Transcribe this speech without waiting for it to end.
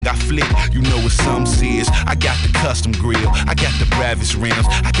I flick, you know what some is. I got the custom grill, I got the bravest rims,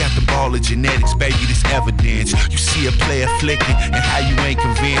 I got the ball of genetics, baby, this evidence. You see a player flicking, and how you ain't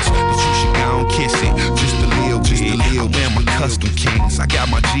convinced that you should go and kiss it. Just a little bit. I wear my custom kings, I got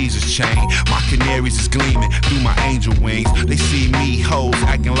my Jesus chain. My canaries is gleaming through my angel wings. They see me hoes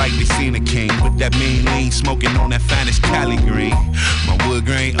acting like they seen a king, with that mean lean smoking on that finest Cali green. My wood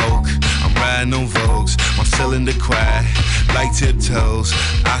grain oak, I'm riding on Vogues. My cylinder quiet like tiptoes.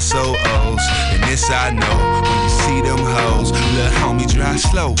 I so O's, and this I know. When you see them hoes, little homie, drive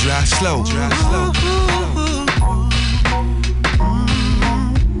slow, drive slow, drive slow.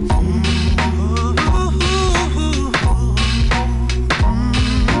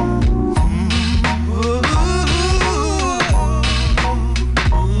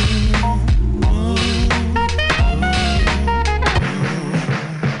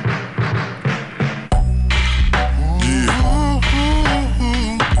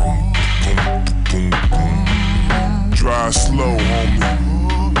 Slow, homie.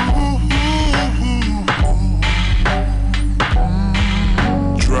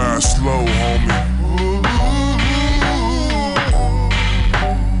 Drive slow, homie.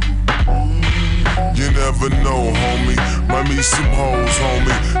 You never know, homie. Might meet some hoes,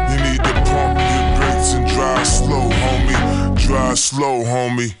 homie. You need to pump your brakes and drive slow, homie. Drive slow,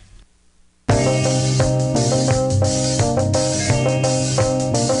 homie.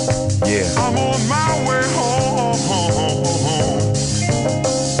 Yeah. I'm on my way home.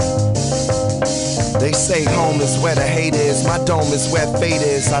 They say home is where the hate is, my dome is where fate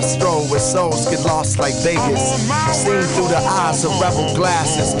is. I stroll where souls get lost like Vegas, seen through the eyes of rebel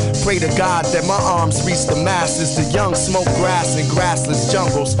glasses. Pray to God that my arms reach the masses. The young smoke grass in grassless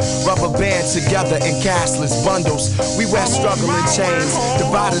jungles, rubber band together in cashless bundles. We wear struggle in chains,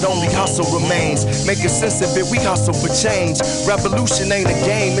 divided only hustle remains. Making sense of it, we hustle for change. Revolution ain't a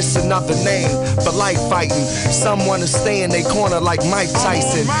game, it's another name for life fighting. Some wanna stay in their corner like Mike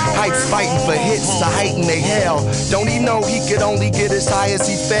Tyson. Hype's fighting for hits to heighten they hell. Don't he know he could only get as high as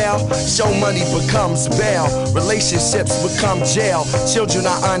he fell? Show money becomes bail, relationships become jail, children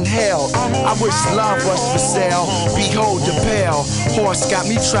are unheld. I wish love was for sale, behold the pale horse got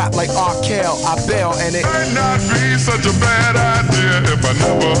me trapped like R. Kell. I bail and it might not be such a bad idea if I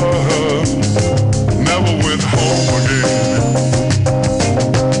never went home again.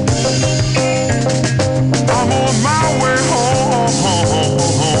 I'm on my way home.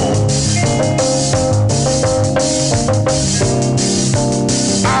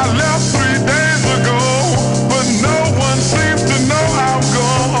 I left 3 days ago, but no one seems to know I'm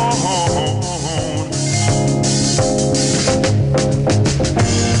gone.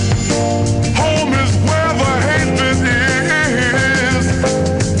 Home is where the hatred is.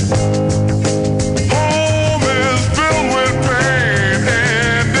 Home is filled with pain,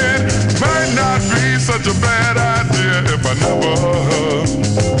 and it might not be such a bad idea if I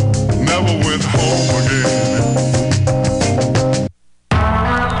never went home again.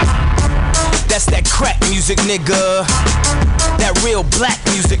 That's that crack music, nigga. That real black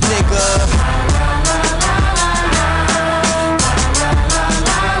music, nigga.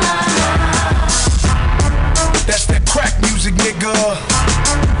 That's that crack music, nigga.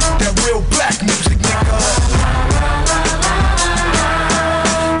 That real black music, nigga.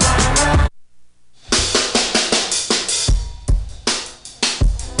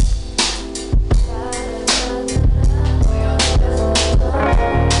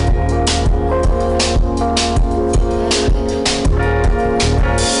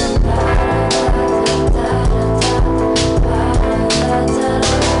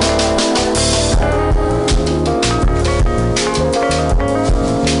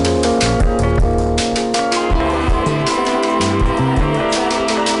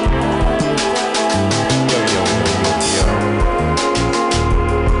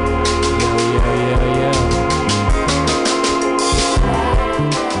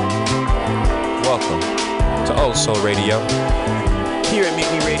 OldSoulRadio. Here at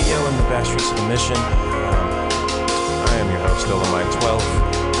MutinyRadio in the back streets of the Mission. I am your host, Dolomite 12.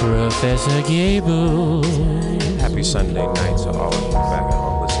 Professor Gable. Happy Sunday night to all of you back at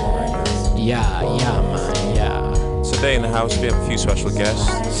home listening right now. Yeah, man, yeah. Today in the house, we have a few special guests.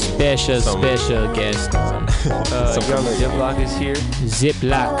 Special guest. Young Ziploc is here.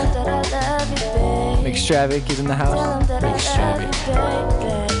 Ziploc. McStravic is in the house. McStravic.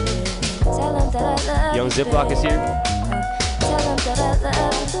 Young Ziploc is here.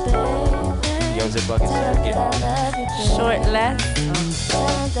 Young Ziploc is here. Short left.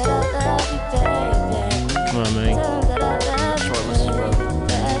 Come on, man. Shortless is brother.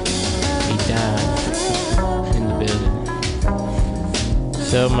 He died in the building.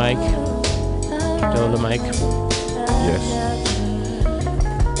 So, Mike, Dola Mike, Yes.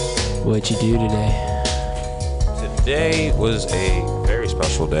 what'd you do today? Today was a very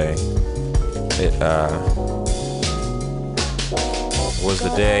special day. It was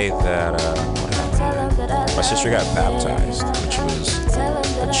the day that my sister got baptized, which was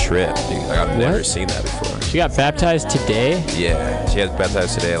a trip, dude. Like, I've never seen that before. She got baptized today? Yeah, she got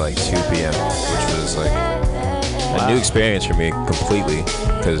baptized today at like 2 p.m., which was like a new experience for me completely,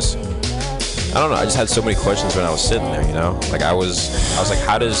 because I don't know, I just had so many questions when I was sitting there, you know? Like I was like,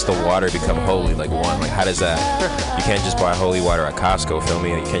 how does the water become holy? Like one, like how does that, you can't just buy holy water at Costco, feel me?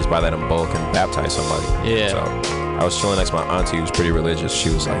 You can't just buy that in bulk and baptize somebody. Yeah. So I was chilling next to my auntie who was pretty religious. She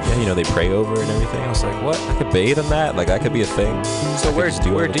was like, yeah, you know, they pray over it and everything. I was like, what? I could bathe in that? Like that could be a thing. So where do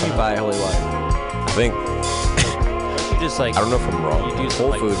you buy holy water? I think, You just like, I don't know if I'm wrong. you do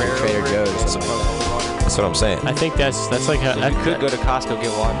some, Whole Foods or Trader Joe's. That's what I'm saying. I think that's like how So you could go to Costco,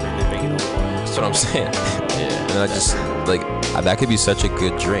 get water, and then make it holy water. That's what I'm saying. Yeah. And I just, like, that could be such a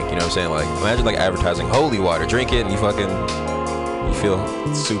good drink, you know what I'm saying? Like, imagine, like, advertising holy water. Drink it and you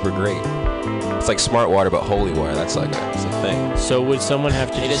feel super great. It's like smart water, but holy water. That's like, it's a thing. So would someone have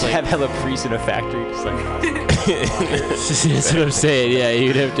to They just just like, have hella priests in a factory, just like, that's what I'm saying. Yeah,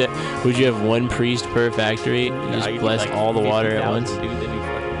 you'd have to. Would you have one priest per factory? You just you'd bless like all the water at 50,000 once. Dude, then you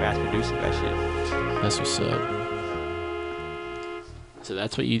fucking mass producing that shit. That's what's up. So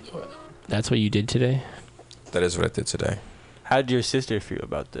that's what you did today? That is what I did today. How did your sister feel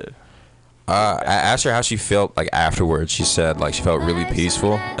about the? I asked her how she felt, like, afterwards. She said, like, she felt really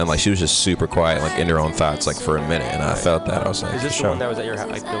peaceful. And, like, she was just super quiet, like, in her own thoughts, like, for a minute. And I felt that. I was like, Is this for the one sure. that was at your house,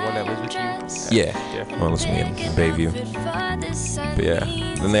 like the one that lives with you? Yeah. Well, it's me in Bayview. But yeah.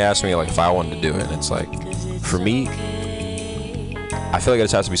 Then they asked me like if I wanted to do it, and it's like, for me, I feel like it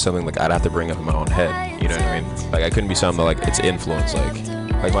just has to be something like I'd have to bring up in my own head. You know what I mean? Like I couldn't be something that, like it's influence.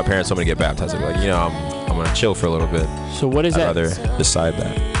 Like my parents told me to get baptized. I'd be like, you know, I'm gonna chill for a little bit. So what is I'd that? rather decide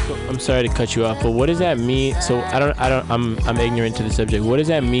that. I'm sorry to cut you off, but what does that mean? So I'm ignorant to the subject. What does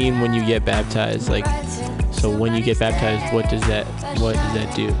that mean when you get baptized? Like, so when you get baptized, what does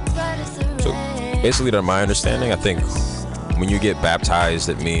that do? So basically, to my understanding, I think when you get baptized,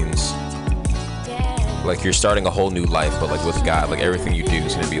 it means like you're starting a whole new life, but like with God. Like everything you do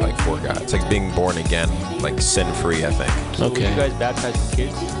is gonna be like for God. It's like being born again, like sin free. I think. So Okay. you guys baptize the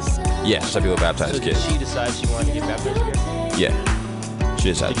kids? Yeah, some people baptize So did kids. she decide she wanted to get baptized again? Yeah. She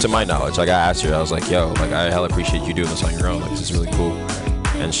just had, to my knowledge, like I asked her, I was like, yo, like I hella appreciate you doing this on your own. Like this is really cool.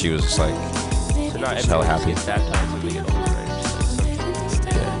 And she was just like, So not just hella everyone happy. gets baptized when they get older, right? Just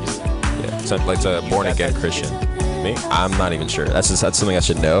like Yeah, so, like it's a born again Christian. Me? I'm not even sure. That's something I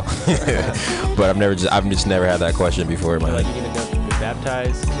should know. But I've just never had that question before in my like head. you need to know if you've been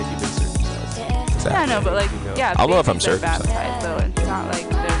baptized and if you've been circumcised. Exactly. Yeah, no, but like, yeah, I'll know if I'm babies are circumcised. baptized, though. It's not like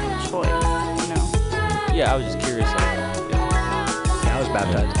their choice, you know. Yeah, I was just curious. Like, Yeah, I was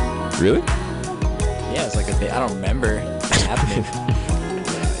baptized. Really? Yeah, it's like a thing. I don't remember it happening.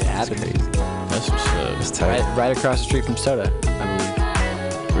 It happened. That's what's up. It's tight. Right across the street from Soda,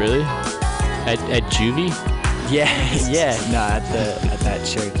 I Really? At Juvie? believe. Yeah, yeah. No, at that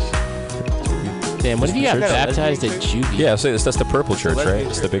church. Damn, what if you got Church? baptized at Juvie? Yeah, so that's the purple church, right?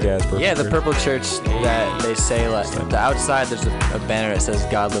 It's the big ass purple. Yeah, the church. purple church that they say like the outside. There's a banner that says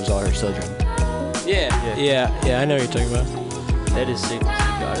God loves all her children. Yeah. I know what you're talking about. that is sick to see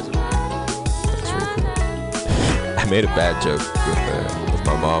God as a woman. That's really cool. I made a bad joke with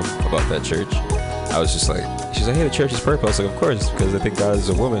my mom about that church. I was just like, she's like, hey, the church is purple. I was like, of course, because I think God is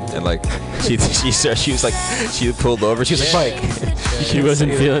a woman. And like, she was like, she pulled over. She was like, Mike. She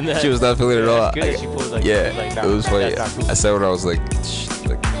wasn't feeling that. She was not feeling it at all. Good that she pulled like, Yeah, like, it was funny. that's not cool. I said when I was like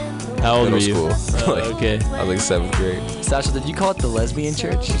How old were middle you? school. Like, Okay. I was like 7th grade. Sasha, did you call it the lesbian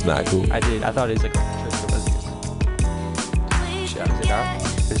church? It's not cool. I did. I thought it was like a church for lesbians. Is it not?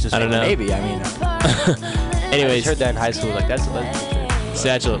 It's just I don't know. Maybe. I mean, I Anyways, just heard that in high school. Like that's a lesbian church.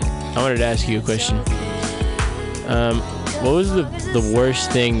 Satchel, I wanted to ask you a question. What was the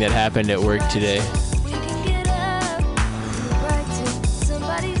worst thing that happened at work today?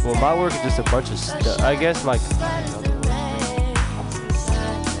 Well, my work is just a bunch of stuff. I guess like.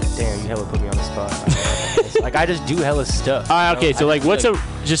 Damn, you hella put me on the spot. Like I just do hella stuff. Okay, so like, what's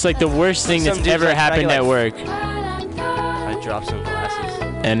just like the worst thing that's some dude's ever like, happened can I at get, work? I dropped some glasses.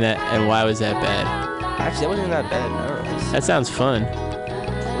 And why was that bad? Actually, that wasn't that bad. No. That sounds fun.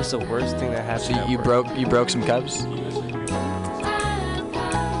 What's the worst thing that happened? so at you work? broke some cups.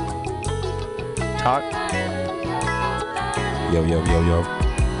 Talk. Yo. Yo.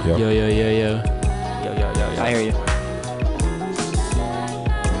 Yo, yo, yo, yo. I hear you.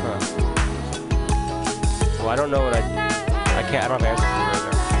 Well, I don't know what I don't have answers for you right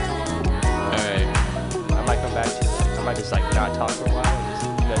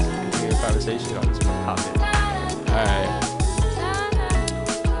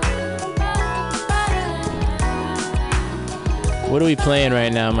What are we playing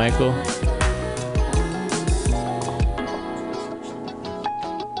right now, Michael?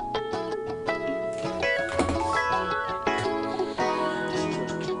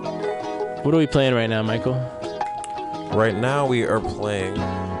 What are we playing right now, Michael? Right now we are playing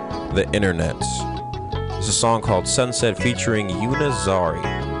The Internets. It's a song called Sunset featuring Unazari.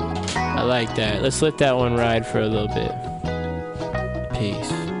 I like that. Let's let that one ride for a little bit.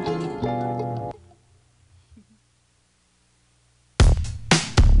 Peace.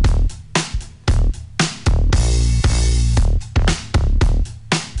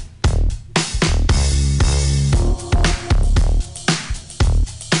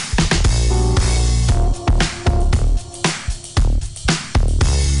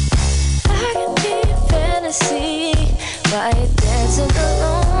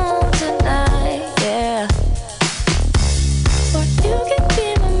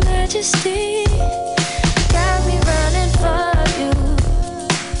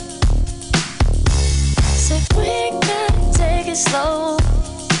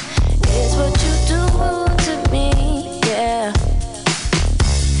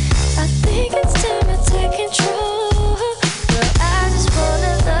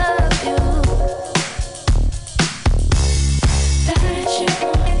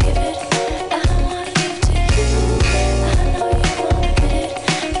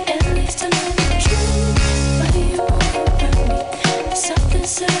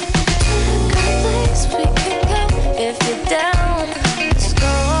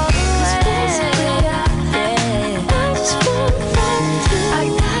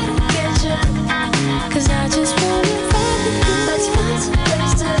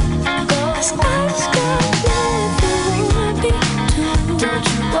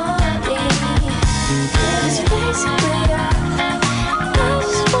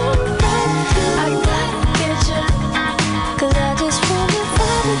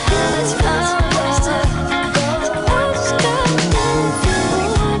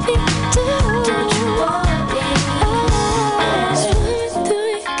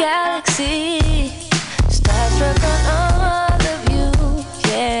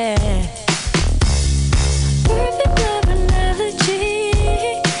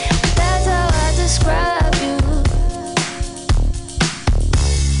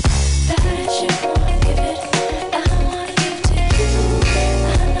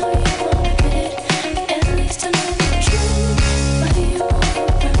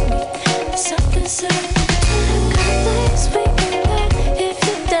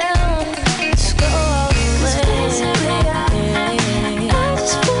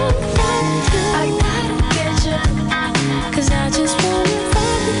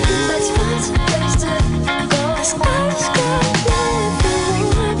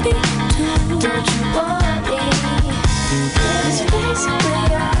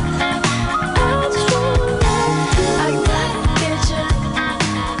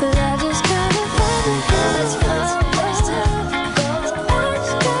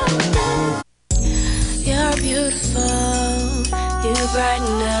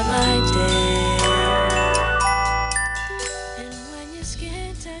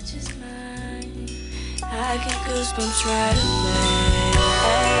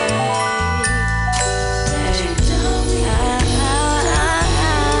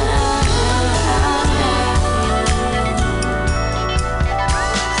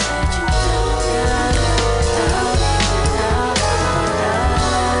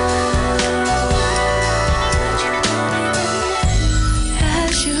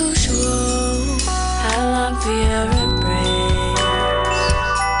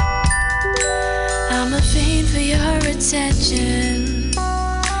 I'm a fiend for your attention.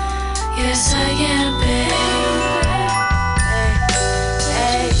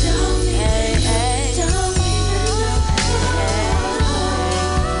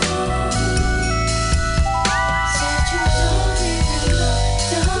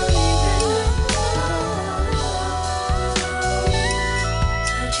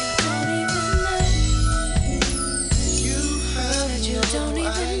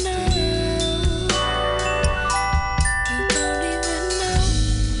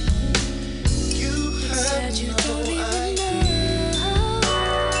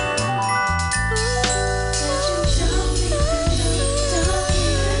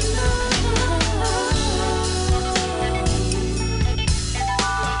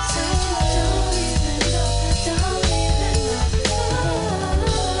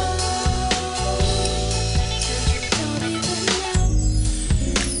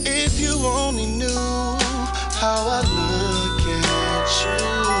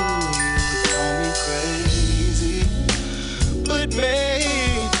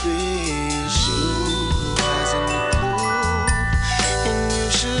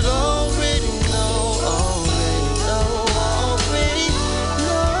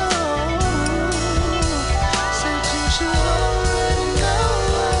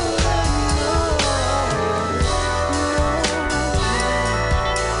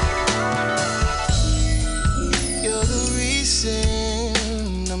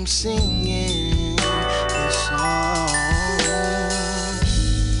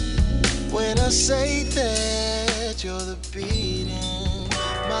 say that you're the beating.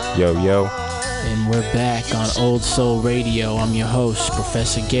 Yo, yo. And we're back on Old Soul Radio. I'm your host,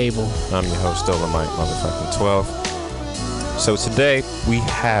 Professor Gable. I'm your host, Dolomite motherfucking 12. So today we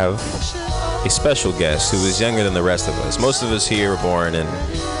have a special guest who is younger than the rest of us. Most of us here were born in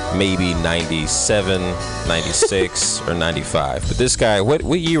maybe 97, 96, or 95. But this guy, what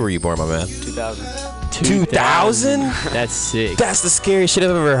year were you born, my man? 2000. 2000? That's sick. That's the scariest shit I've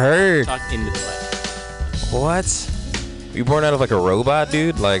ever heard. Talk into the light. What? You born out of like a robot,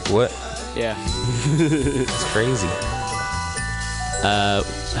 dude? Like what? Yeah. That's crazy.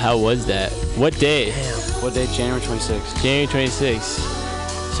 How was that? What day? What day? January 26th. January 26th.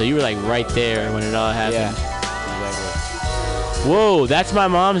 So you were like right there when it all happened. Yeah. Exactly. Whoa, that's my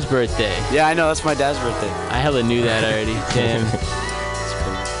mom's birthday. Yeah, I know. That's my dad's birthday. I hella knew that already. Damn.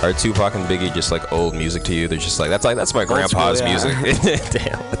 Are Tupac and Biggie just like old music to you? They're just like that's my grandpa's school, yeah. music.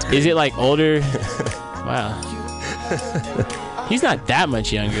 Damn. That's Is it like older? Wow. He's not that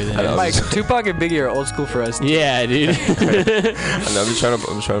much younger than us. Like Tupac and Biggie are old school for us. Yeah, dude. I know, I'm just trying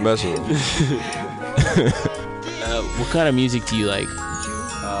to mess with him. What kind of music do you like?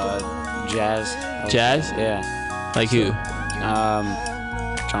 Jazz. Jazz? Yeah. Like who?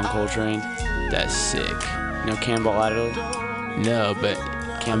 John Coltrane. That's sick. You know Cannonball Adderley? No, but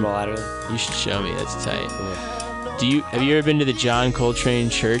Cannonball Adderley. you should show me. That's tight. Have you ever been to the John Coltrane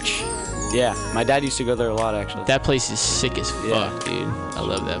Church? Yeah, my dad used to go there a lot, actually. That place is sick as fuck, Yeah. dude. I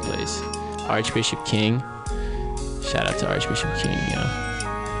love that place. Archbishop King. Shout out to Archbishop King, you know.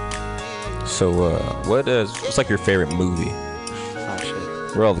 So, what's like your favorite movie? Oh,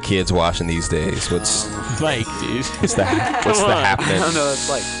 shit. Where all the kids watching these days? What's Mike, dude. what's the happening? I don't know. It's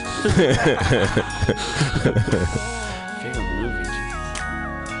like favorite movie.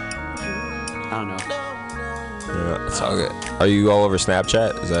 I don't know. Yeah, it's all good. Are you all over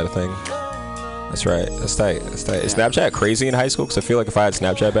Snapchat? Is that a thing? That's right. That's tight. That's tight. Is Snapchat crazy in high school? Because I feel like if I had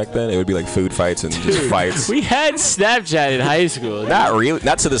Snapchat back then, it would be like food fights and just fights. We had Snapchat in high school. Not really.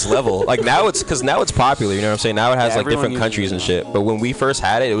 Not to this level. Like now it's popular. You know what I'm saying? Now it has like everyone different countries and shit. But when we first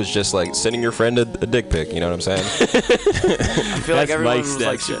had it, it was just like sending your friend a dick pic. You know what I'm saying? I feel like That's everyone Mike's was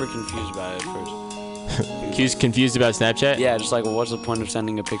like Snapchat. super confused about it at first. He's confused about Snapchat? Yeah, just like, well, what's the point of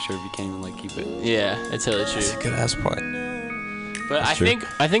sending a picture if you can't even like keep it? Yeah, that's hella true. That's a good ass point. But That's true.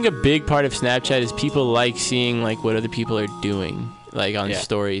 I think a big part of Snapchat is people like seeing like what other people are doing, like on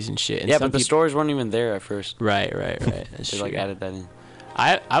stories and shit. And Yeah, some but the stories weren't even there at first. Right. That's They true. like added that in.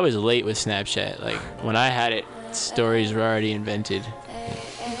 I was late with Snapchat. Like when I had it, stories were already invented.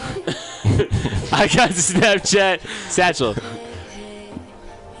 I got Snapchat. Satchel.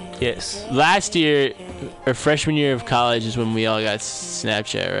 Yes. Last year, or freshman year of college, is when we all got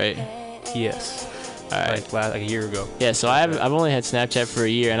Snapchat, right? Yes. All right. Like a year ago. Yeah. So I've only had Snapchat for a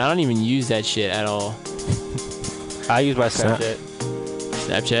year, and I don't even use that shit at all. I use my Snapchat.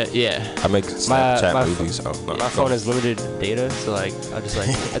 Snapchat, yeah. I make Snapchat my movies. Oh, no, My phone has limited data, so like I'll just like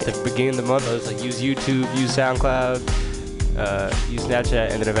at the beginning of the month I'll just like use YouTube, use SoundCloud, use Snapchat,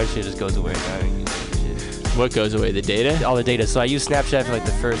 and then eventually it just goes away. I don't use that shit. What goes away? The data? All the data. So I use Snapchat for like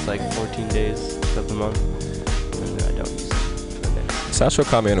the first like 14 days of the month, and then I don't use it for the next. Sasha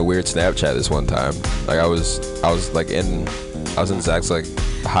caught me on a weird Snapchat this one time. Like I was in Zach's like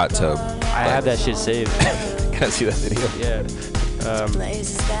hot tub. I have that shit saved. Can I see that video? Yeah.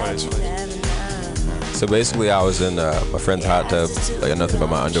 So basically, I was in my friend's hot tub, like nothing but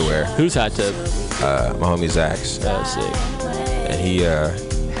my underwear. Whose hot tub? My homie Zach's. Oh, sick. And he,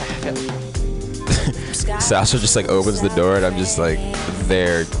 Sasha just like opens the door, and I'm just like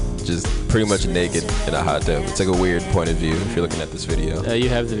there, just pretty much naked in a hot tub. It's like a weird point of view if you're looking at this video. You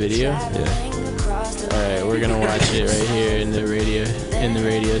have the video? Yeah. All right, we're gonna watch it right here in the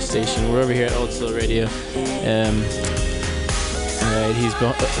radio station. We're over here at OldSoulRadio. All right,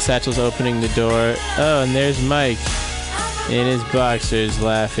 Satchel's opening the door. Oh, and there's Mike in his boxers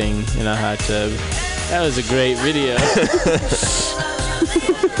laughing in a hot tub. That was a great video.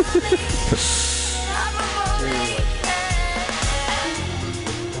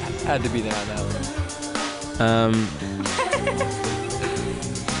 Had to be there on that one.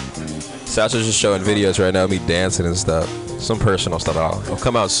 Satchel's just showing videos right now of me dancing and stuff. Some personal stuff. I'll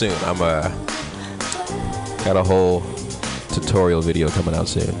come out soon. I'm got a whole tutorial video coming out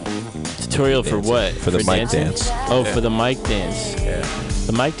soon. Tutorial for what? For the mic dancing? dance. Oh, Yeah. for the mic dance. Yeah.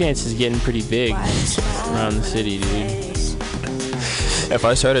 The mic dance is getting pretty big around the city, dude. If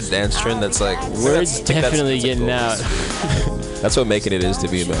I start a dance trend that's like... Word's definitely getting out. That's what making it is to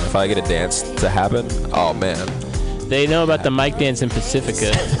be, man. If I get a dance to happen, oh, man. They know about the mic dance in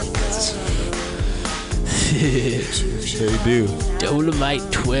Pacifica. They do. Dolomite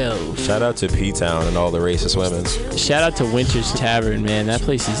 12. Shout out to P-Town and all the racist women. Shout out to Winter's Tavern, man. That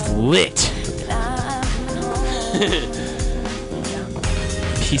place is lit.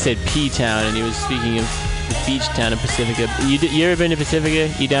 He said P-Town, and he was speaking of the beach town of Pacifica. You ever been to Pacifica,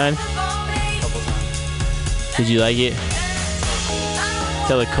 Edon? Did you like it?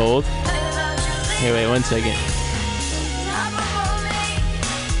 Tell it cold? Hey, wait 1 second.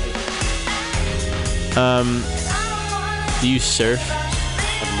 Do you surf?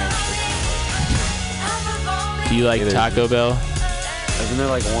 Do you like Taco Bell? I've been there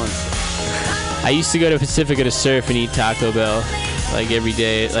like once. I used to go to Pacifica to surf and eat Taco Bell like every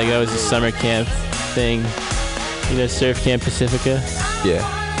day. Like that was a summer camp thing. You know, Surf Camp Pacifica? Yeah.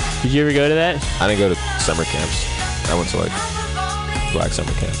 Did you ever go to that? I didn't go to summer camps. I went to like black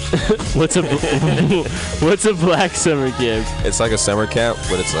summer camps. What's a black summer camp? It's like a summer camp,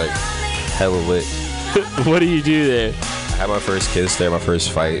 but it's like hella lit. What do you do there? I had my first kiss there, my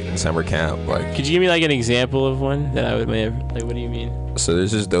first fight in summer camp. Like, could you give me like an example of one that I would may have? Like, what do you mean? So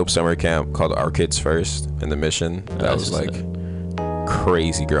there's this dope summer camp called Our Kids First in the Mission that was like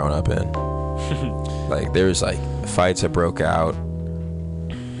crazy growing up in. Like there's like fights that broke out.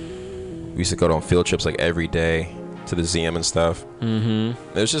 We used to go on field trips like every day to the ZM and stuff.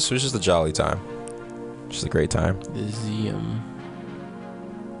 Mm-hmm. It was just a jolly time. Just a great time. The ZM.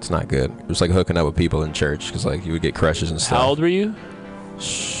 It's not good. It was like hooking up with people in church because like you would get crushes and stuff. How old were you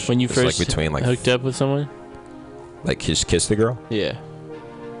when you first like between like hooked up with someone? Like kiss the girl? Yeah.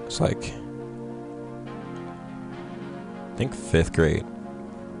 It's like I think 5th grade,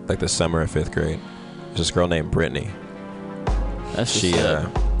 like the summer of 5th grade. There's this girl named Brittany. That's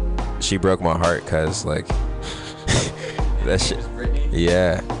she broke my heart because like that shit.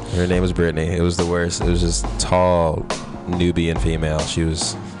 Yeah, her name was Brittany. It was the worst. It was just tall, Nubian female. She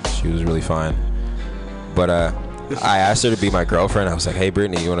was really fine. But I asked her to be my girlfriend. I was like, hey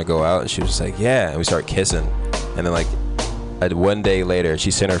Brittany, you want to go out? And she was just like, yeah. And we started kissing. And then like one day later,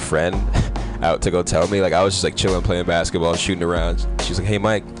 she sent her friend out to go tell me. Like I was just like chilling, playing basketball, shooting around. She was like, hey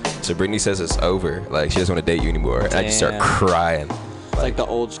Mike, so Brittany says it's over. Like she doesn't want to date you anymore. And I just started crying. It's like the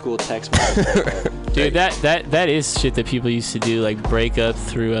old school text message. Dude, that is shit that people used to do, like break up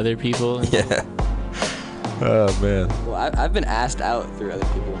through other people. Yeah. Oh man. Well, I've been asked out through other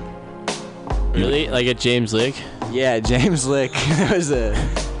people. Really? Like at James Lick? Yeah, James Lick.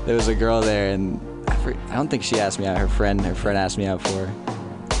 there was a girl there, and I don't think she asked me out. Her friend asked me out for her.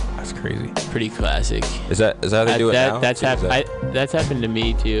 That's crazy. Pretty classic. Is that how they do it now? That's happened to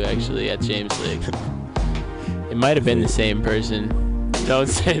me too, actually, at James Lick. It might have been the same person. Don't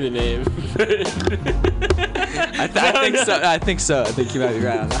say the name. I think so. I think you might be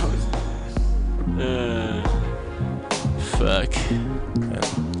right on that one. Fuck.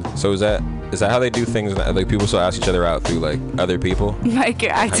 Yeah. So is that how they do things? Like people still ask each other out through like other people? Mike,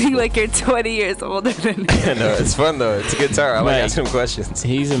 you're acting like you're 20 years older than me. I know, it's fun though. It's a good time. I like asking him questions.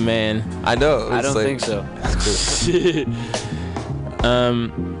 He's a man. I know. I don't think so. That's cool.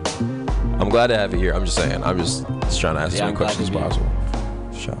 I'm glad to have you here. I'm just saying. I'm just trying to ask as many questions as possible.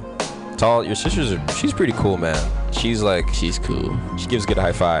 Sure. Tall, your sister's she's pretty cool, man. She's cool. She gives good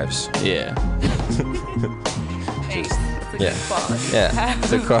high fives. Yeah. Hey, yeah. Yeah.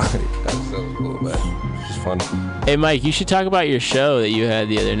 It's a quality. That's so cool, man. It's fun. Hey, Mike, you should talk about your show that you had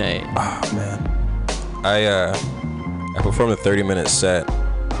the other night. Oh man. I performed a 30-minute set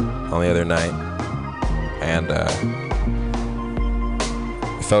on the other night, and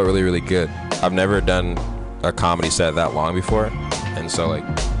it felt really, really good. I've never done a comedy set that long before, and so like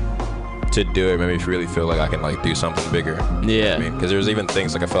to do it made me really feel like I can like do something bigger. Yeah. You know what I mean, because there was even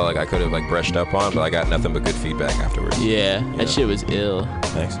things like I felt like I could have like brushed up on, but I got nothing but good feedback afterwards. Yeah, that shit was ill.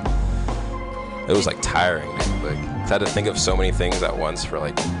 Thanks. It was like tiring, dude. Like I had to think of so many things at once for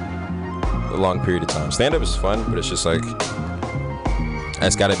like a long period of time. Stand-up is fun, but it's just like I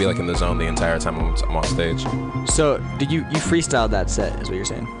just gotta be like in the zone the entire time I'm on stage. So did you freestyled that set? Is what you're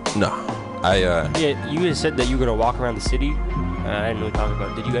saying? No, Yeah, you had said that you were gonna walk around the city. I didn't really talk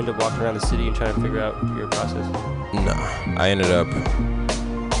about it. Did you end up walking around the city and trying to figure out your process? No, I ended up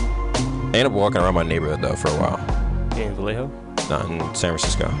walking around my neighborhood though for a while. In Vallejo? No, in San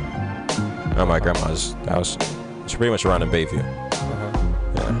Francisco. At my grandma's house. It's pretty much around in Bayview.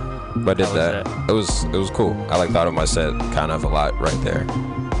 Yeah, but I did that. It was cool. I like thought of my set kind of a lot right there.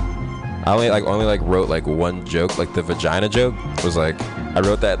 I only wrote like one joke, like the vagina joke was like I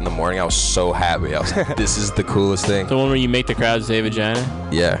wrote that in the morning. I was so happy. I was like, this is the coolest thing. The one where you make the crowd say vagina?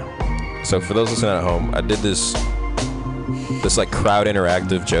 Yeah. So for those listening at home, I did this like crowd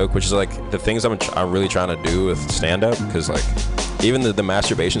interactive joke, which is like the things I'm really trying to do with stand up, because like even the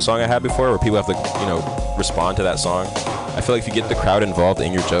masturbation song I had before, where people have to, respond to that song. I feel like if you get the crowd involved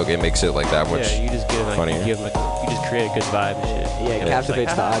in your joke, it makes it like that much you just get like, funnier. you just create a good vibe and shit. Yeah, it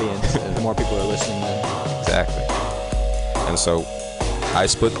captivates the audience. The more people are listening, then. Exactly. And so I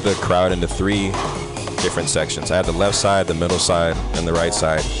split the crowd into 3 different sections. I had the left side, the middle side, and the right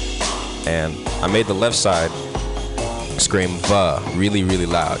side. And I made the left side scream "va" really, really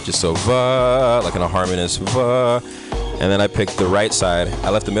loud, just so "va" like in a harmonious "va." And then I picked the right side. I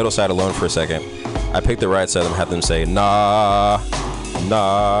left the middle side alone for a second. I picked the right side and had them say "nah,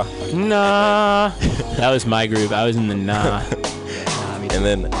 nah, nah." That was my group. I was in the nah. And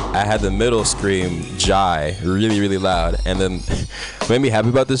then I had the middle scream "jai" really, really loud. And then what made me happy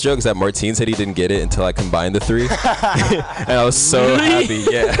about this joke is that Martine said he didn't get it until I combined the 3. And I was so happy.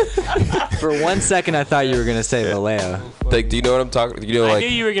 Yeah. For 1 second, I thought you were gonna say Vallejo. Like, do you know what I'm talking? I knew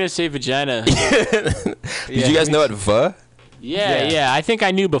you were gonna say vagina. Did you guys know what "va"? Yeah. I think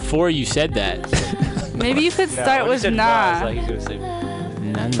I knew before you said that. Maybe you could start with nah. He's gonna say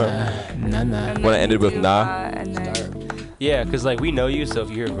Nah. When I ended with "nah." yeah, because like we know you, so if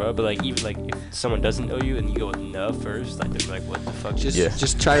you hear "va," but like even like if someone doesn't know you and you go with "nah" first, like they're like, what the fuck?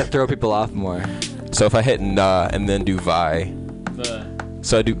 Just try to throw people off more. So if I hit "nah" and then do "vi,"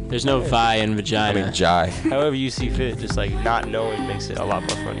 so I do. There's no "vi" in vagina. I mean "jai." However you see fit, just like not knowing makes it a lot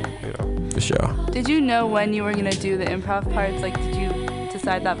more funny. For sure. Did you know when you were gonna do the improv parts? Like, did you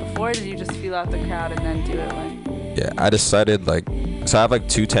decide that before? Or did you just feel out the crowd and then do it when? Yeah, I decided so I have like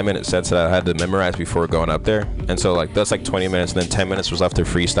 2 10-minute sets that I had to memorize before going up there, and so like that's like 20 minutes, and then 10 minutes was left to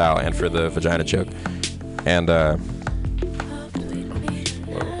freestyle and for the vagina joke, and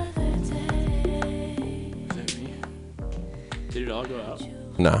Did it all go out?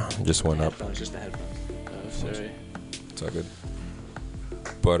 nah, just went up. Just the headphones. Oh, sorry. It's all good.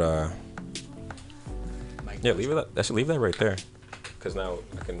 But yeah, leave it. I should leave that right there, cause now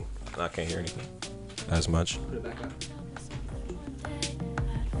I can't hear anything as much. Put it back up.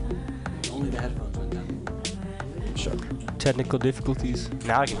 Only the headphones went down. Sure. Technical difficulties.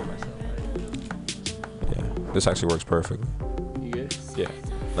 Now I can hear myself. Yeah, this actually works perfectly. You good? Yeah.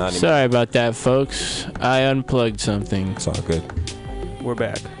 Not anymore. Sorry about that, folks. I unplugged something. It's all good. We're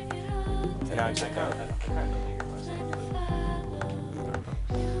back. And I check out.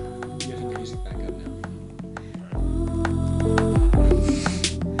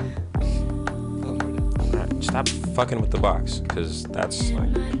 Stop fucking with the box, cause that's like.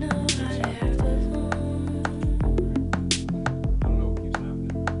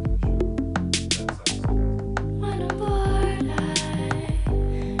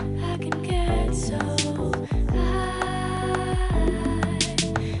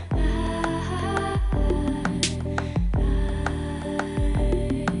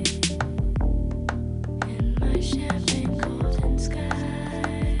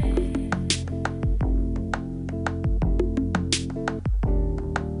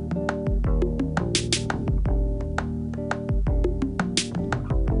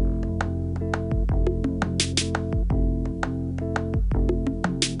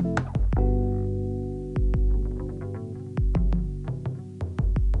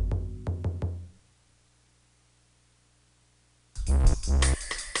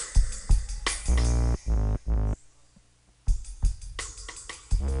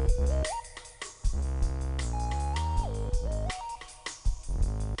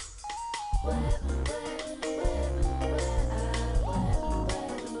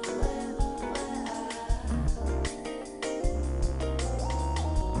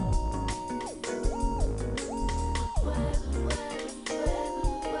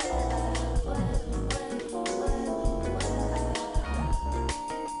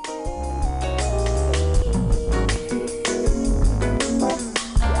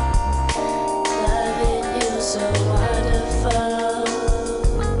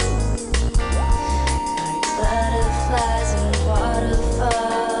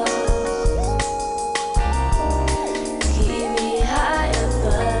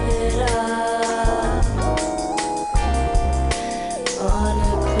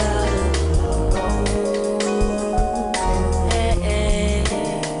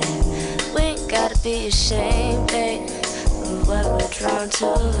 be ashamed, babe, of what we're drawn to.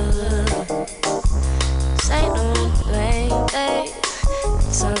 This ain't no one to blame, babe,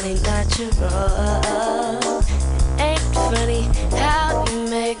 it's only natural. It ain't funny how you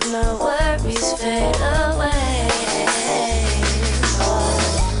make my worries fade away.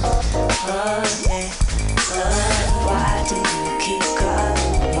 Why do you keep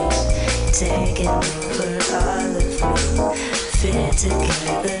calling me, taking over all of me? Fit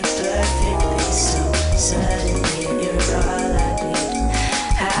together perfectly, so suddenly you're all I need.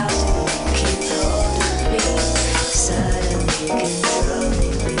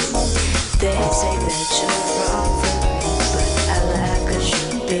 say that you're wrong for me, but I laugh 'cause you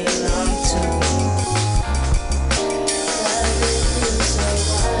belong to me. Loving you so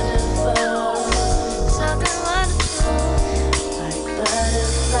wonderful, something wonderful, like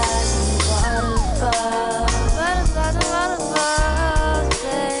butterflies and waterfalls, butterflies and waterfalls,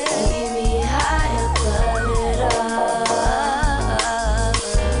 babe. Keep me high above it all.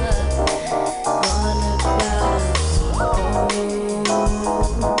 Wanna crowd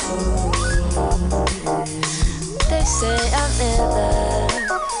They say I'm in love,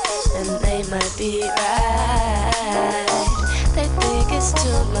 and they might be right. They think it's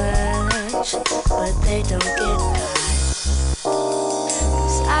too much, but they don't get caught.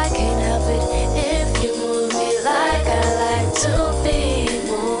 'Cause I can't help it if you move me like I like to be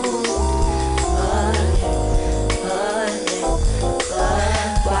moved. But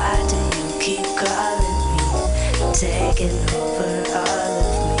why do you keep calling me, taking over all of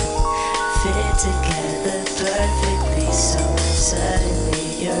me? Fit together perfectly, so suddenly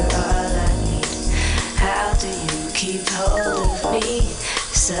you're all I need. How do you keep hold of me,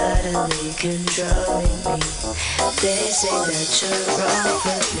 suddenly controlling me? They say that you're wrong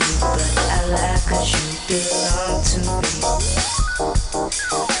for me, but I laugh 'cause you belong to me.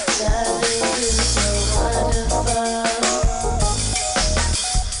 Loving you so wonderful,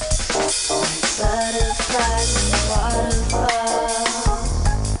 butterflies and waterfalls.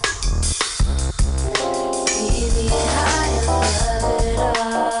 Keep me high above it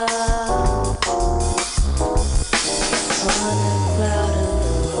all. On a cloud of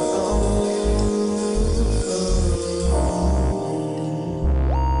your own.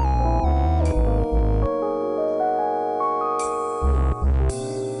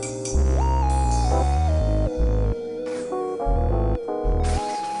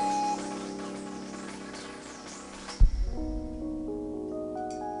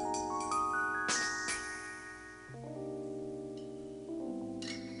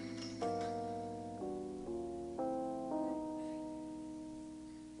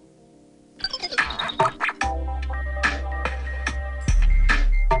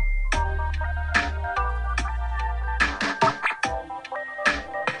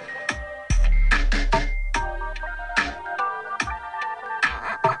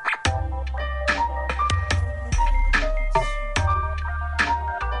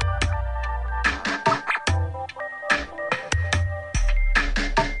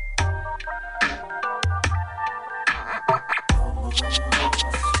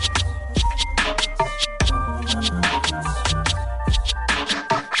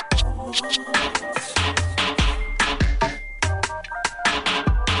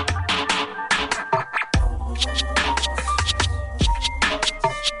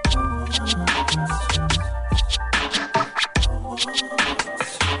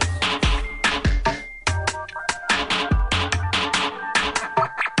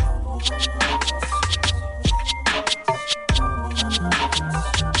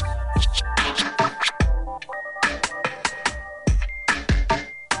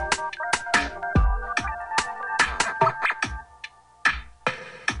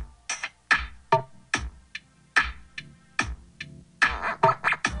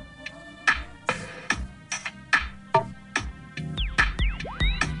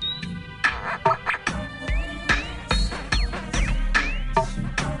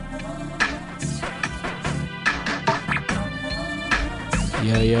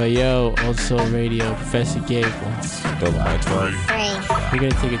 Yo, OldSoulRadio, Professor Gable. We're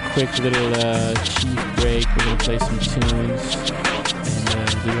gonna take a quick little cheap break. We're gonna play some tunes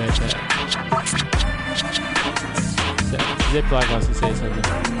and be right back. Ziploc wants to say something.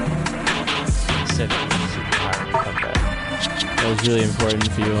 Said super high when we come back. That was really important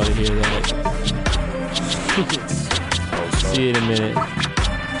for you all to hear that. See you in a minute.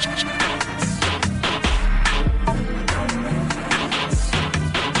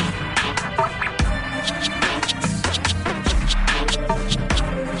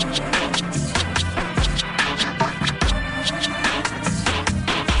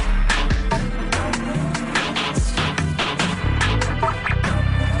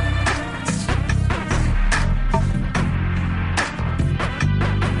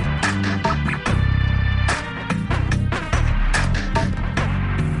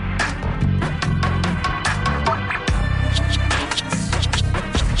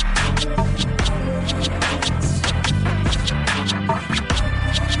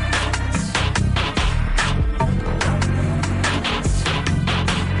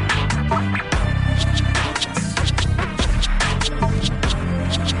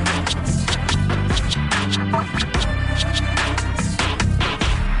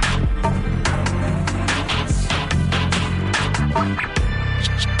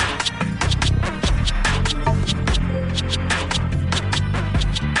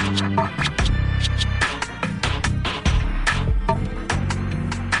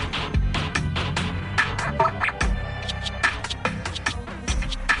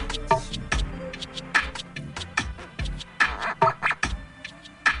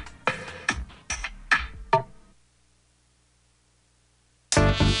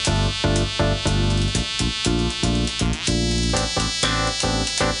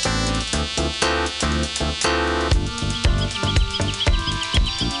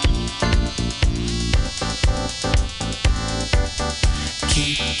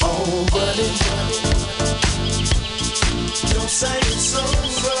 keep on running. Don't say it's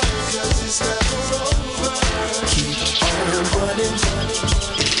over, 'cause it's never over. Keep on running.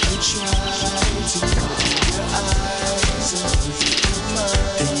 If you try to open your eyes and look in your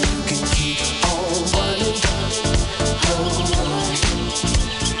mind, then you can keep on running. Hold on.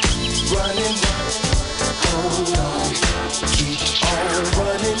 Running. Hold on. Keep on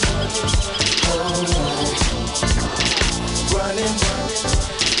running. Hold on. Running.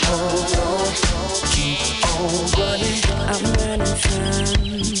 Hold on. Keep on running. I'm running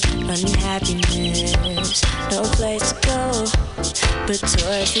from unhappiness, no place to go but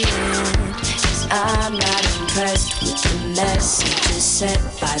toward the end. 'Cause I'm not impressed with the messages sent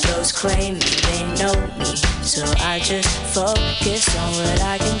by those claiming they know me. So I just focus on what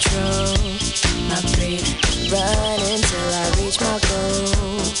I control. My breath running till I reach my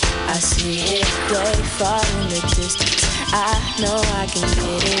goal. I see it way far in the distance. I know I can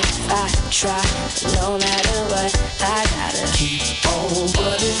get it if I try. But no matter what, I gotta keep on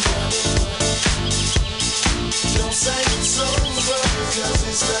running. Don't say it's over, 'cause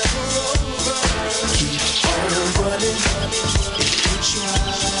it's never over. Keep on running. If you try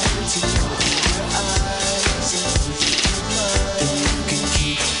to open your eyes and look in your mind, then you can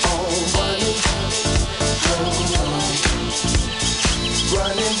keep on running. Hold on.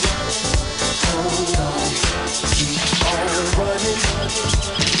 Running. Hold on. Keep on running.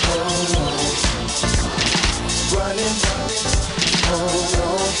 Hold on. Running. Hold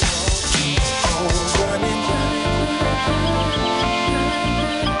on. Keep on running.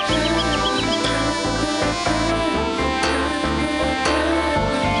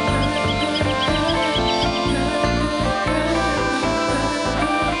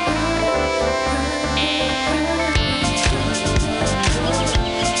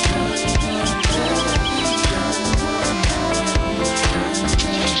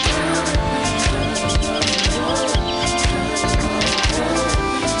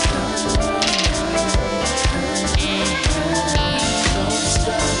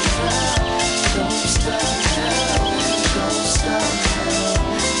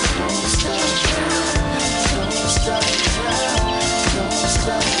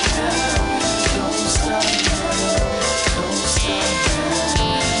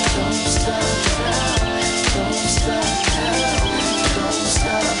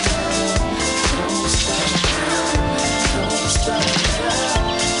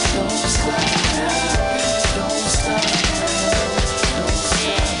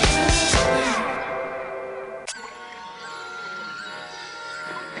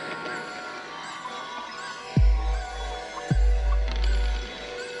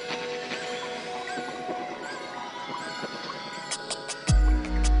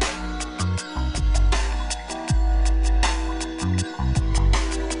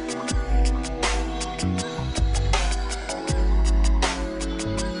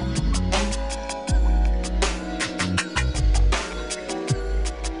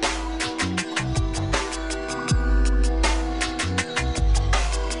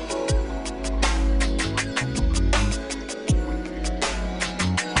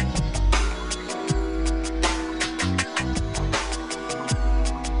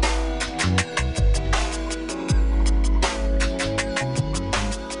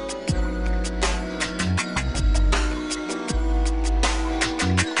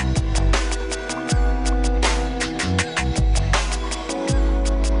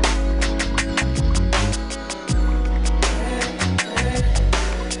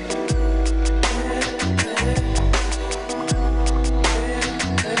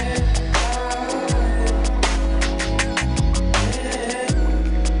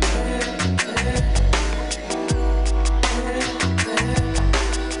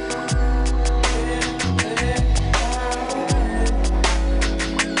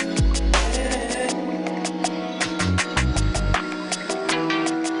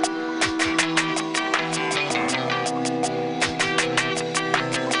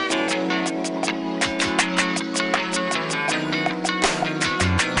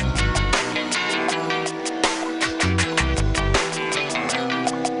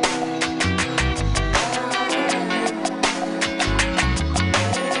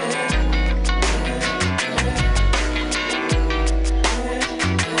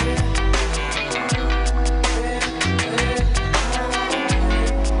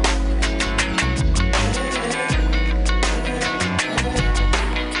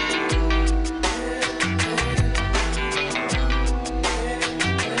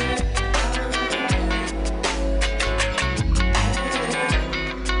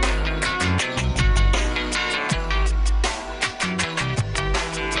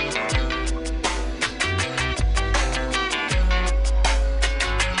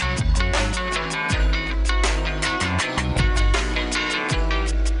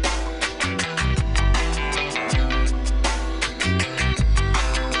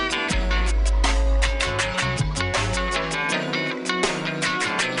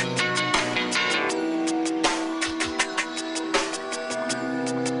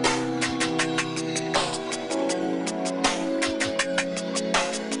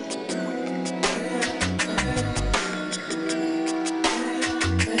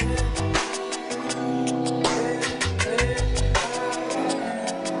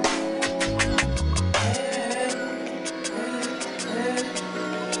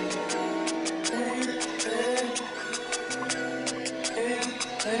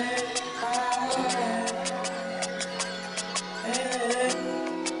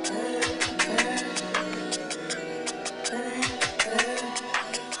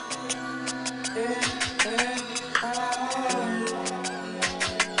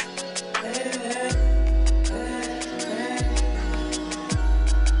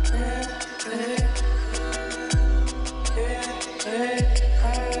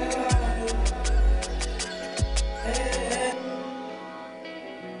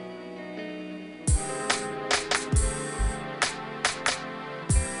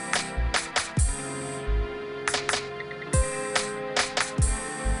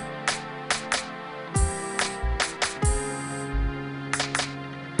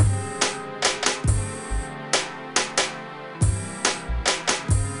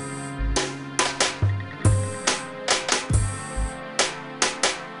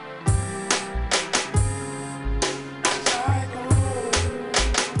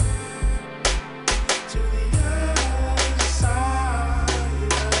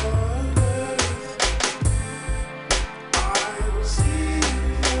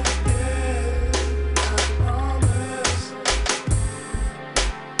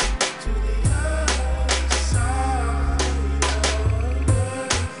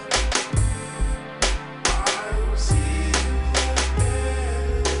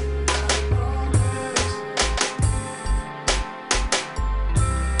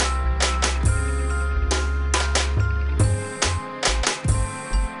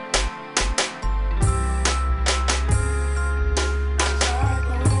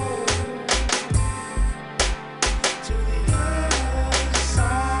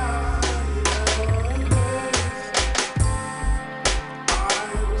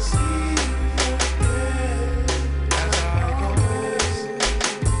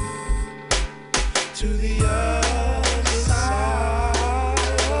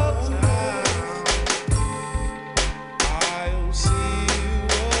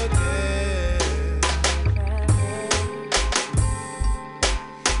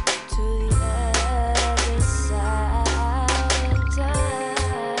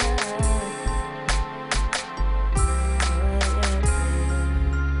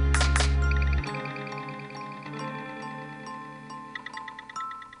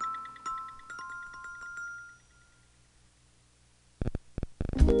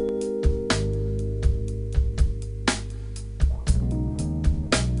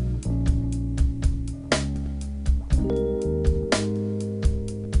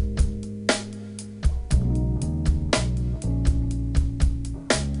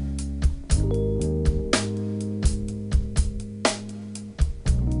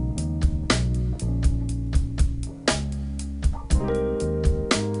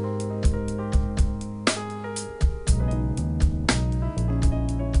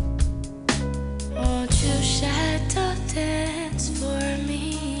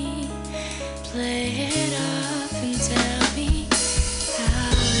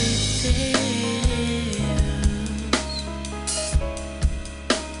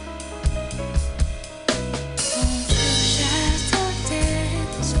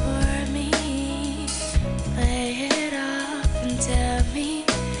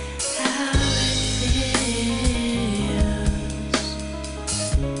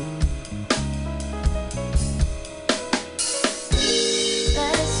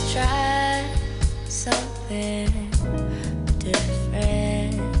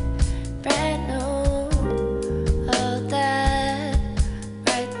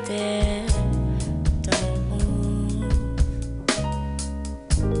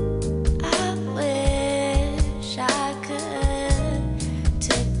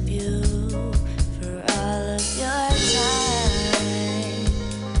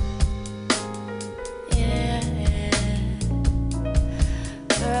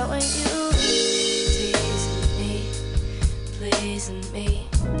 me.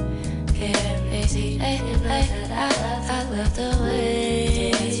 Hear me, see, I love the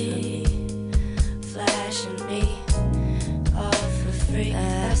way flashing me all for free.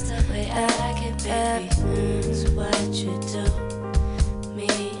 That's the way I like it, baby. It's what you do. Me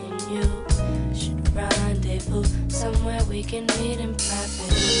and you should rendezvous somewhere we can meet in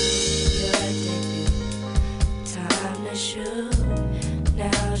private. Your debut, time to shoot.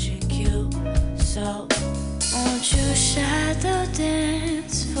 Now's your cue, so won't you shadow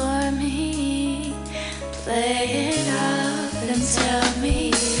dance for me? Play it up and tell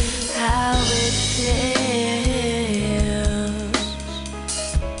me how it feels.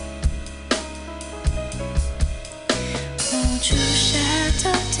 Won't you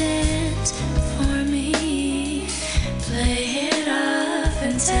shadow dance for me? Play it up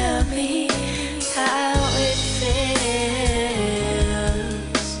and tell me how it feels.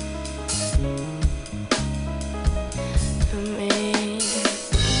 For me,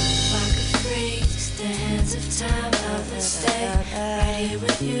 like a freeze, the hands of time, I will stay right here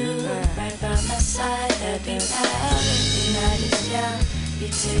with you, right by my side. That'd be nice. The night is young, you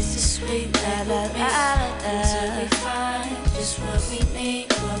taste the sweet, let me until we find just what we need,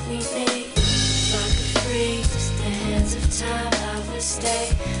 what we need. Like a freeze, the hands of time, I will stay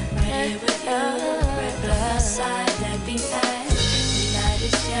right here with you, right by my side. That'd be nice. The night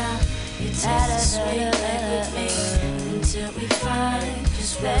is young, you taste the sweet, lay with me until we find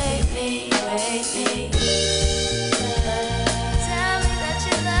just what we need, what we need. Tell me that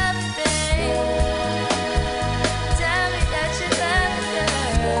you love me, babe. Tell me that you love me,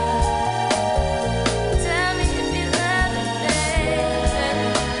 girl. Tell me if you love me, babe.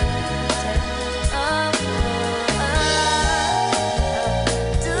 Oh,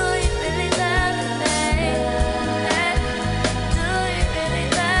 do you really love me, babe? Do you really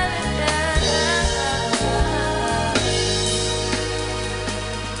love me,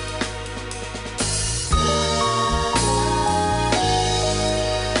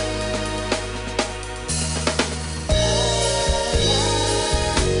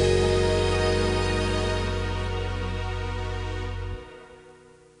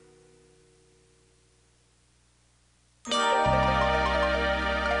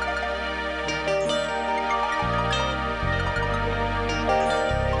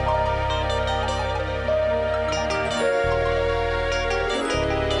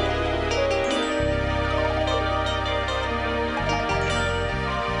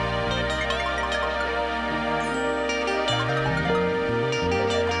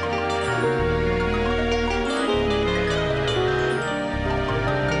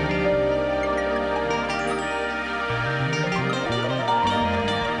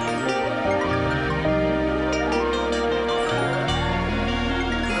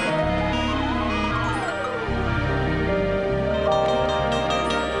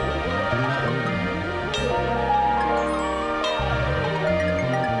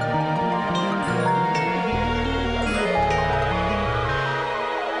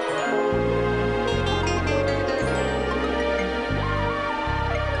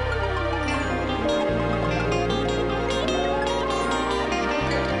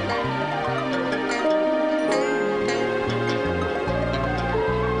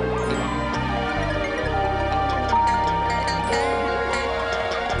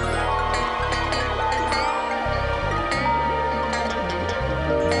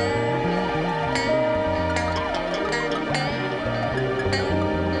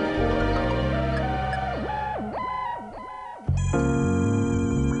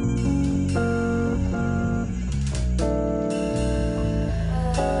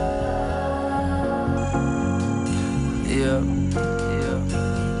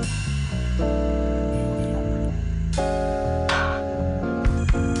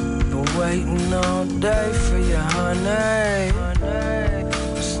 waiting all day for you, honey.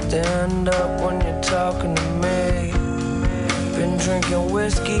 Stand up when you're talking to me. Been drinking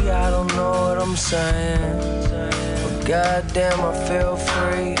whiskey, I don't know what I'm saying, but goddamn, I feel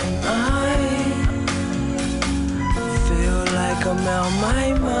free. And I feel like I'm out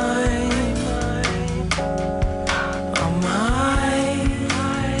my mind. I'm high,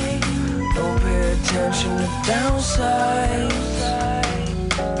 don't pay attention to downsides.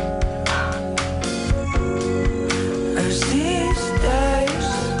 As these days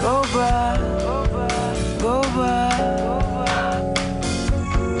go by,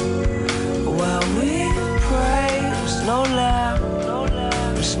 while we pray, there's no lie,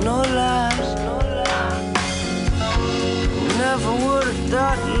 there's no lies. Never would've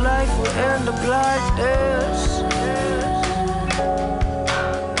thought life would end up like this.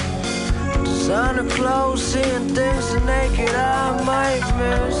 'Cause Under clothes, seeing things the naked eye might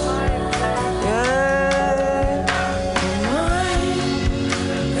miss. Yeah, mine,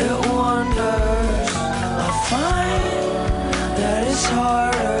 it wonders. I find that it's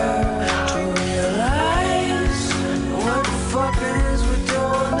harder to realize what the fuck it is we're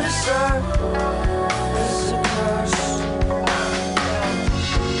doing this earth. This is a curse.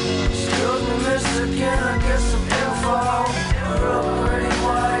 Excuse me, mister, can I get some info? You're up pretty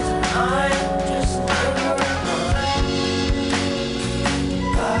wise and I'm just ignorant.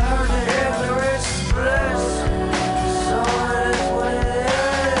 I heard that ignorance is bliss, so it is what it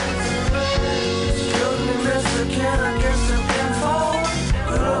is. Excuse me, mister, can I get some info?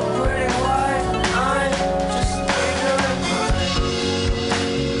 You look pretty wise and I'm just ignorant. But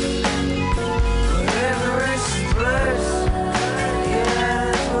ignorance is bliss, yeah,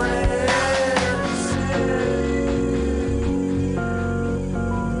 that's what it is.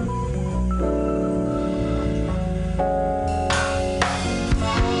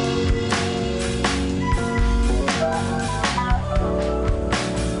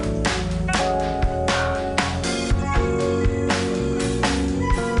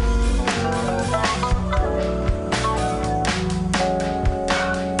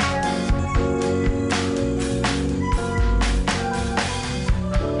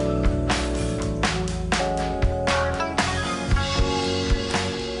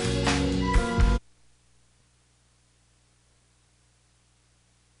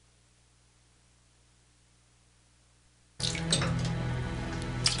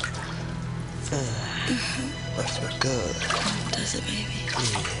 Must be good. Does it, baby?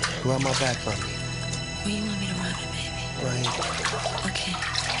 Yeah. Rub my back for me. Where you want me to rub it, baby? Right. Okay.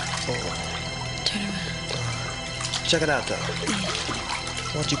 Oh. Turn around. Check it out, though. Yeah.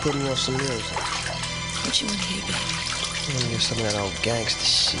 Why don't you put me on some music? What you want to hear, baby? I want to hear some of that old gangster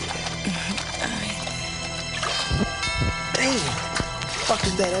shit. Alright. Damn. Fuck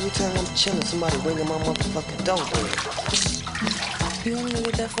is that? Every time I'm chilling, somebody ringing my motherfucking doorbell. You want me to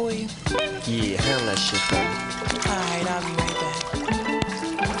get that for you? Yeah, handle that shit, bro. Alright, I'll be right back.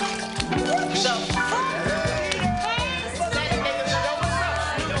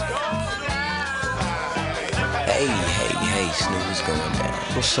 Hey, Snoop, what's going down?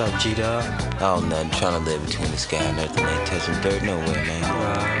 What's up, G-Dog? Oh, nothing. Trying to live between the sky and earth and ain't touching dirt nowhere, man.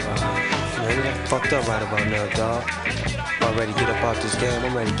 Man, you got fucked up right about now, dog. I'm ready to get up out this game.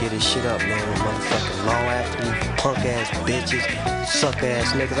 I'm ready to get this shit up, man. Motherfucking law after me, punk ass bitches, suck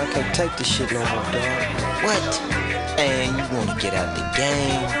ass niggas. I can't take this shit no more, dog. What? And you want to get out the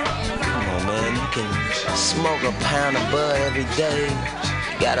game? Come on, man. You can smoke a pound of bud every day.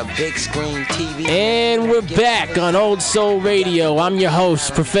 You got a big screen TV. And we're back on Old Soul Radio. I'm your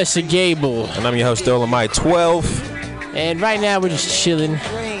host, Professor Gable. And I'm your host, Dolomite 12. And right now we're just chilling,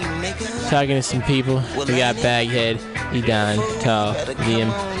 talking to some people. We got Baghead, Edon, Tal,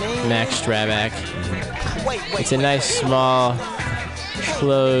 Liam, Max Stravac. It's a nice, small,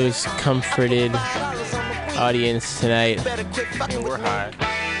 closed, comforted audience tonight. We're high.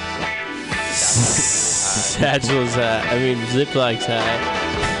 Satchel's, Ziplock's high.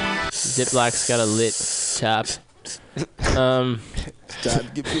 Ziplock's got a lit top.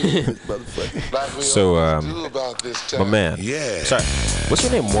 So, my man. Yeah. Sorry. What's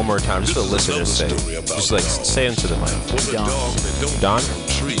your name one more time? Just for the listeners to say. Just like say into the mic. Don?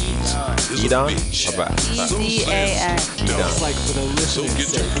 Edon? E-D-A-N. Edon. Like for the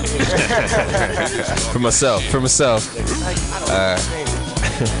listeners. For myself.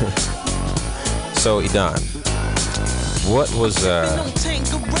 So, Edon, what was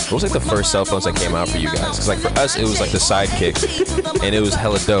like the first cell phones that came out for you guys? Because like for us, it was like the Sidekick, and it was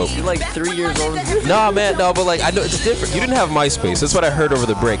hella dope. You're like 3 years old. No, man, no, but like I know it's different. You didn't have MySpace. That's what I heard over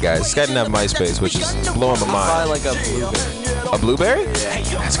the break, guys. This guy didn't have MySpace, which is blowing my mind. Probably like a blueberry. A blueberry?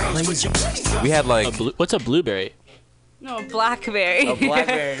 That's crazy. We had like what's a blueberry? No, Blackberry. A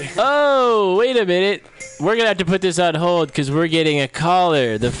Blackberry. Oh, wait a minute. We're going to have to put this on hold because we're getting a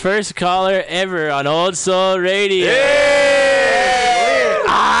caller. The first caller ever on Old Soul Radio. Hey!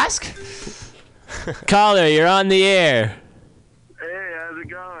 Ask. Caller, you're on the air. Hey, how's it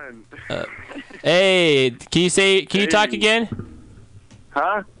going? Hey, can you talk again?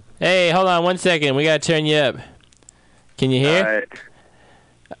 Huh? Hey, hold on 1 second. We got to turn you up. Can you hear? All right.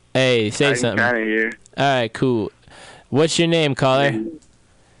 Hey, say I something. can kind of hear. All right, cool. What's your name, caller?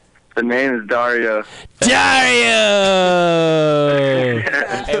 The name is Dario. Dario!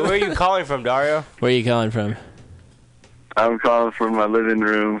 Hey, where are you calling from, Dario? Where are you calling from? I'm calling from my living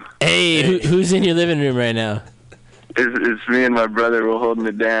room. Hey, who's in your living room right now? It's me and my brother. We're holding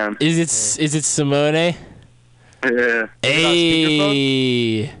it down. Is it Simone? Yeah.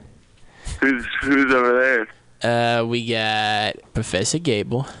 Hey. Who's over there? We got Professor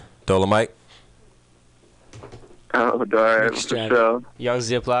Gable. Dolomite. Oh, alright. So, Young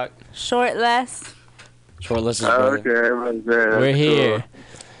Ziploc. Shortless. Shortless is oh, better. okay, everybody's there. We're That's here. Cool.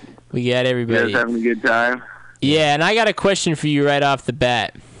 We got You everybody. guys having a good time? Yeah, and I got a question for you right off the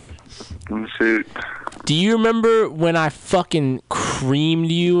bat. Shoot. Do you remember when I fucking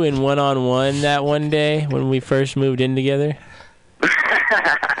creamed you in one-on-one that one day when we first moved in together?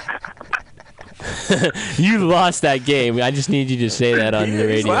 You lost that game. I just need you to say that on the He's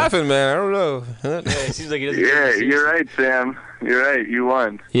radio. laughing, man. I don't know. Yeah, it seems like he doesn't. Yeah, you're right, Sam. You're right. You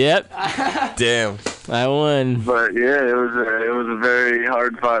won. Yep. Damn. I won. But yeah, it was a very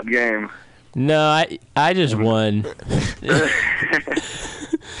hard fought game. No, I just won.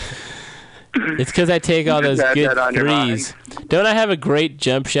 It's because I take all those Just had good that on your threes. Don't I have a great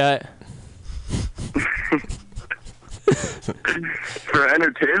jump shot? For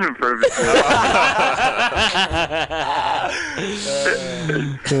entertainment purposes.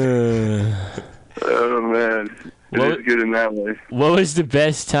 Oh man, it's good in that way. What was the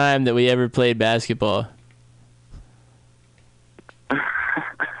best time that we ever played basketball?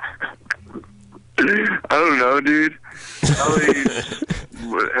 I don't know, dude. Probably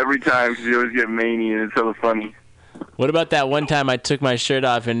every time, because you always get mania and it's hella funny. What about that one time I took my shirt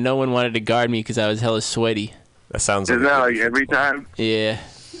off and no one wanted to guard me because I was hella sweaty? That sounds Isn't that like every time? Yeah.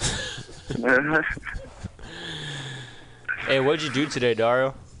 Hey, what'd you do today,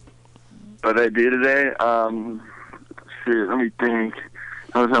 Dario? What I did today? Shit, let me think.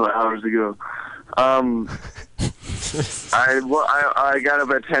 That was hella hours ago. I got up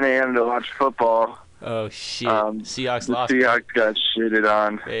at 10 a.m. to watch football. Oh shit! Seahawks the lost. Seahawks got shitted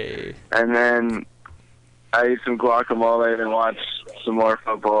on. Hey. And then I ate some guacamole and watched some more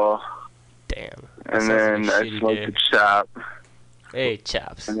football. Damn. And then I smoked a chop. Hey,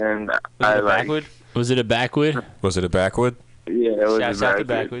 chops. And then Was it a backwood? Was it a backwood? Yeah, it was Shouts a out to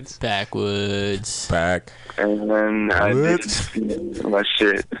backwood. Backwoods. Back. And then I did my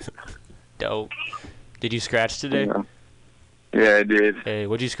shit. Dope. Did you scratch today? Yeah, I did. Hey,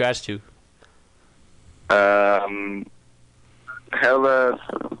 what'd you scratch to? Hella,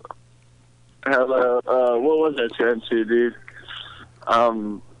 what was that scratch to, dude?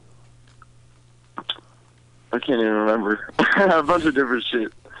 I can't even remember. A bunch of different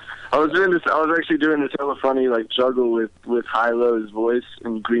shit. I was actually doing this hella funny like juggle with Hilo's voice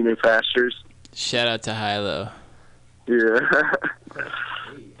in Greener Pastures. Shout out to Hilo. Yeah.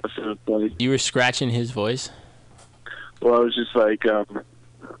 That's so funny. You were scratching his voice? Well, I was just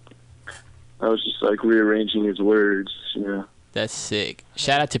like rearranging his words, you know. That's sick.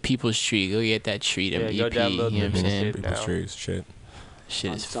 Shout out to People's Tree. Go get that treat. Yeah, EP, go download you know what I'm saying? People's Trees, shit.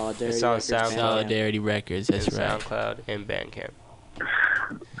 Shit is Solidarity It's on Records. SoundCloud. Solidarity Records. That's and right. SoundCloud and Bandcamp.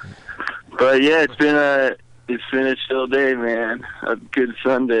 But yeah, it's been a chill day, man. A good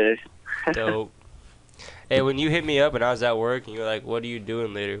Sunday. Dope. Hey, when you hit me up and I was at work and you were like, "What are you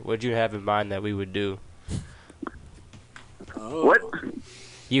doing later?" What'd you have in mind that we would do? What?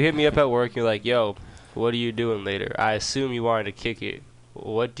 You hit me up at work. You're like, "Yo, what are you doing later?" I assume you wanted to kick it.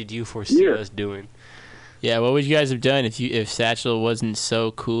 What did you foresee us doing? Yeah, what would you guys have done if Satchel wasn't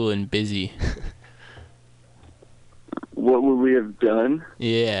so cool and busy? What would we have done?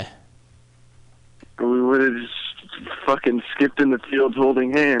 Yeah. We would have just fucking skipped in the fields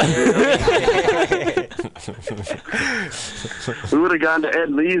holding hands. We would have gone to Ed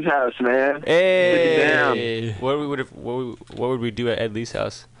Lee's house, man. Hey, what would we do at Ed Lee's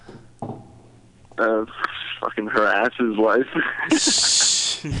house? Fucking harass his wife.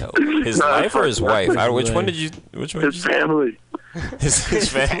 His wife or his wife? Which one did you? Which one? His family. His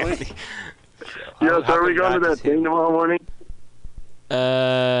family. Yo, so are we going to that thing tomorrow morning?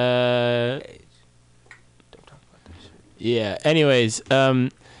 Yeah. Anyways,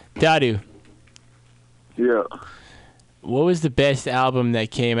 Dadu. Yeah. What was the best album that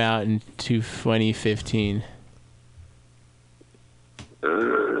came out in 2015?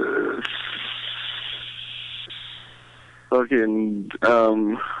 Fucking,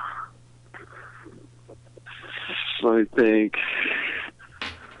 let me think.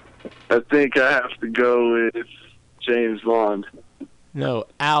 I think I have to go with James Bond. No,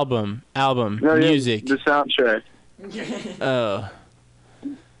 album, No, music. Yeah, the soundtrack. Oh.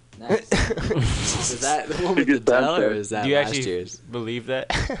 Nice. Is that the one with the Dell, or is that Do you last actually year's? believe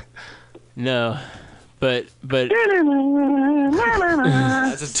that? No, but. That's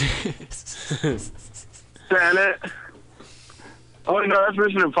a Damn it. Oh, no, that's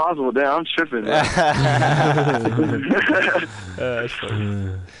Mission Impossible. Damn, I'm tripping. That's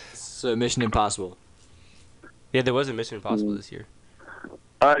funny. So Mission Impossible. Yeah, there was a Mission Impossible this year.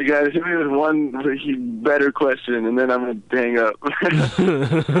 All right, guys, hit me with one better question, and then I'm going to hang up.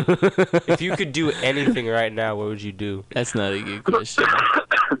 If you could do anything right now, what would you do? That's not a good question.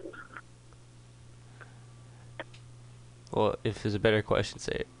 Well, if there's a better question,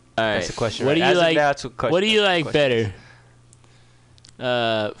 say it. All right. That's the question. What right? do you As of like? now, it's a question. What do you That's like the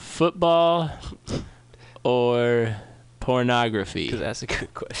better? Football or pornography? Because that's a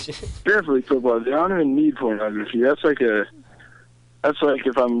good question. Definitely football. I don't even need pornography. That's like if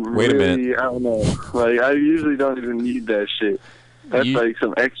I'm Wait a really, minute. I don't know. Like, I usually don't even need that shit. That's like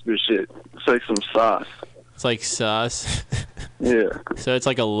some extra shit. It's like some sauce. It's like sauce. Yeah. So it's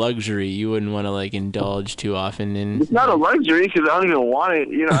like a luxury you wouldn't want to like indulge too often in. It's not a luxury because I don't even want it.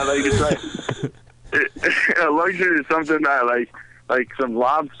 You know, like it's like a luxury is something that like some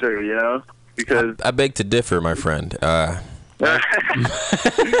lobster. You know, because I beg to differ, my friend. I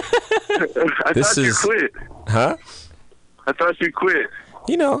This thought you is- quit. Huh? I thought you quit.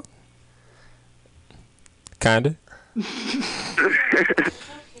 You know, kinda.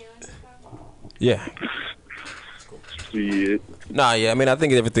 Yeah. Shit. Nah, yeah. I mean, I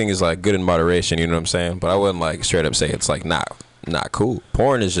think everything is like good in moderation. You know what I'm saying? But I wouldn't like straight up say it's like not cool.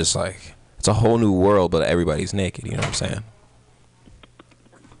 Porn is just like it's a whole new world, but everybody's naked. You know what I'm saying?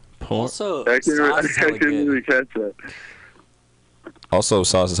 Porn. Also, I sauce is hella couldn't good. really catch that. Also,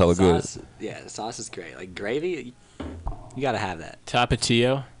 sauce is hella good. Sauce, yeah, the sauce is great. Like gravy, you gotta have that.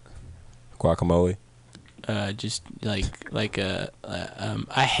 Tapatio. Guacamole. Just like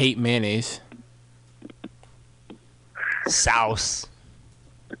I hate mayonnaise. Sauce.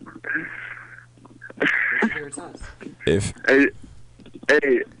 If Hey,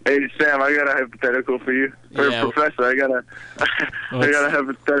 Sam, I got a hypothetical for you. Or Yeah. Professor, I got a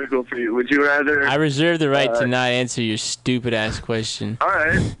hypothetical for you. Would you rather? I reserve the right to not answer your stupid ass question. All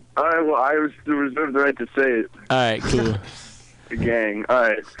right. Well, I reserve the right to say it. All right, cool. Gang. All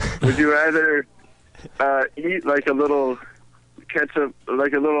right. Would you rather eat like a little ketchup,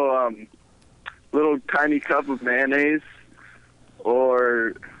 like a little tiny cup of mayonnaise,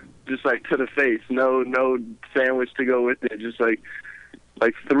 or just like to the face, no sandwich to go with it, just like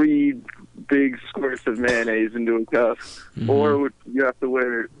 3 big squirts of mayonnaise into a cup, or you have to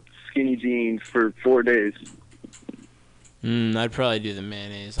wear skinny jeans for 4 days? I'd probably do the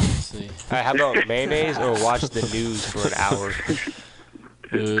mayonnaise, honestly. All right, how about mayonnaise or watch the news for an hour?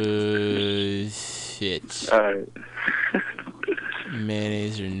 Shit. All right.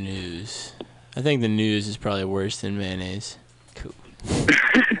 Mayonnaise or news? I think the news is probably worse than mayonnaise. Cool.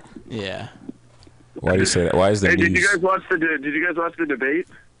 Yeah. why do you say that? Why is the Hey, news? did you guys watch the debate?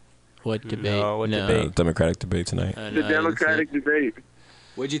 What debate? No, what debate? Democratic debate tonight. The Democratic debate.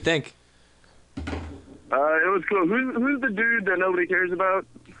 What'd you think? It was cool. Who's the dude that nobody cares about?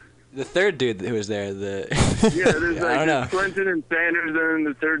 The third dude who was there, Yeah, there's I don't know. like Clinton and Sanders, and then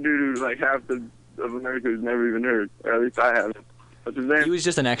the third dude who's like half of America who's never even heard. Or at least I haven't. What's his name? He was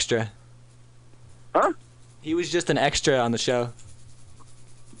just an extra. Huh? He was just an extra on the show.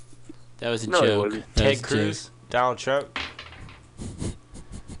 That was a No, he joke. wasn't. That was Ted a joke. Cruz, Donald Trump.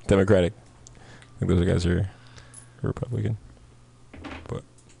 Democratic. I think those guys are Republican. But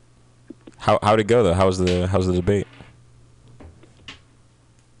how'd it go though? How's the debate?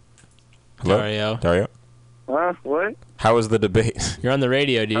 Hello? Dario? Huh? What? How was the debate? You're on the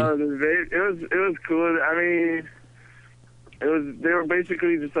radio, dude. The debate. It was cool. I mean, they were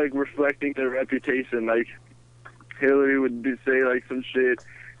basically just like reflecting their reputation. Like Hillary would say like some shit,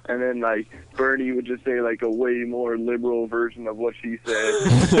 and then like Bernie would just say like a way more liberal version of what she said.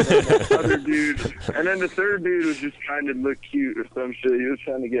 And then the third dude was just trying to look cute or some shit. He was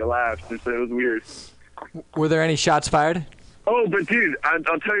trying to get laughs, and so it was weird. Were there any shots fired? Oh, but dude,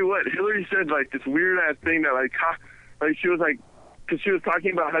 I'll tell you what. Hillary said like this weird ass thing that like she was like, because she was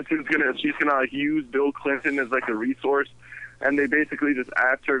talking about how she's gonna like use Bill Clinton as like a resource, and they basically just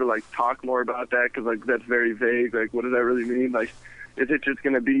asked her to like talk more about that because like that's very vague. Like, what does that really mean? Like, is it just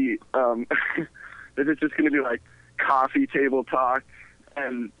gonna be like coffee table talk?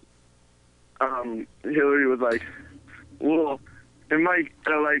 And Hillary was like, well, it might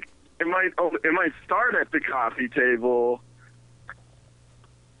start at the coffee table.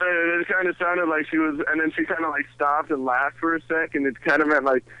 It kind of sounded like she was, and then she kind of like stopped and laughed for a sec, and it kind of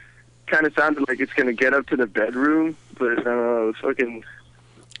sounded like it's gonna get up to the bedroom, but it was fucking.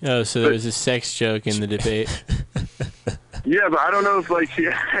 Oh, so there was a sex joke in the debate. Yeah, but I don't know if like she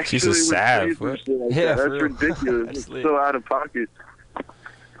actually She's a would say sav. some shit like Yeah, that. for That's real. ridiculous. It's so out of pocket.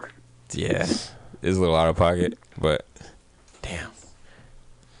 Yeah, it's a little out of pocket, but damn,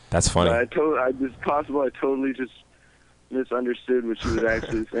 that's funny. I totally just misunderstood what she was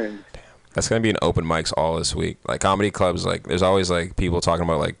actually saying. That's gonna be an open mics all this week. Like comedy clubs, like there's always like people talking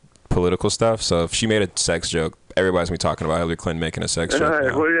about like political stuff. So if she made a sex joke, everybody's gonna be talking about Hillary Clinton making a sex joke. All right,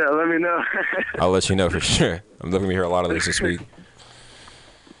 now. well, yeah, let me know. I'll let you know for sure. I'm looking to hear a lot of this week.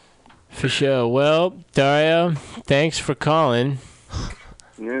 For sure. Well, Dario, thanks for calling.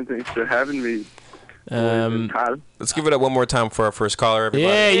 Yeah, thanks for having me. Let's give it up one more time for our first caller,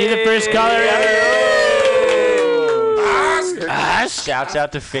 everybody. Yeah, you're the first caller ever. Shouts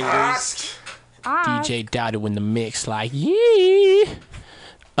out to Fingers. DJ Dadu in the mix, like, yee.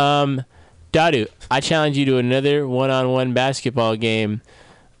 Dadu, I challenge you to another one-on-one basketball game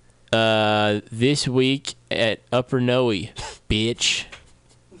this week at Upper Noe, bitch.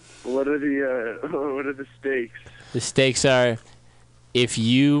 What are the stakes? The stakes are, if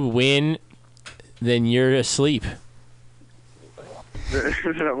you win, then you're asleep.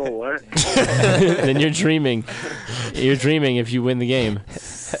 I'm a what? Then you're dreaming. You're dreaming if you win the game.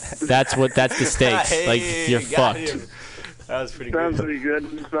 That's the stakes. Hey, like, you're got fucked. him. That was pretty Sounds good. pretty good.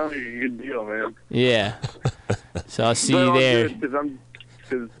 Sounds like a good deal, man. Yeah. So I'll see you there. Because I'm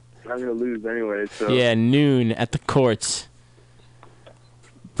gonna lose anyway. So Yeah, noon at the courts.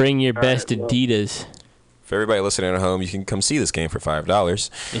 Bring your best Adidas. For everybody listening at home, you can come see this game for $5.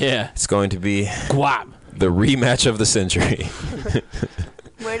 Yeah. It's going to be Guap. the rematch of the century.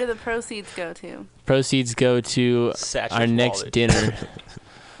 Where do the proceeds go to? Proceeds go to Satchel's our next wallet. dinner.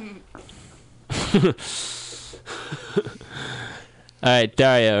 All right,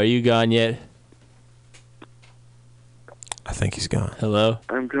 Dario, are you gone yet? I think he's gone. Hello?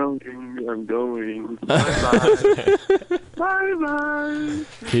 I'm going. Bye-bye. Bye-bye.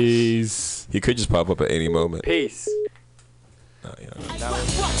 Peace. He could just pop up at any moment. Peace. All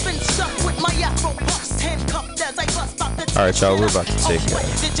right, y'all, we're about to take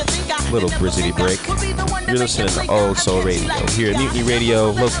a little brizzity break. You're listening to Old Soul Radio here at Mutiny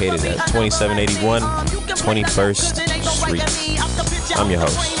Radio, located at 2781 21st Street. I'm your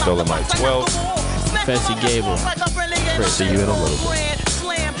host, Dolomite 12. Fancy Gable. See you in a little bit.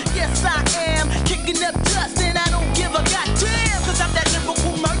 Yes, I am kicking up dust, and I don't give a goddamn. Cause I'm that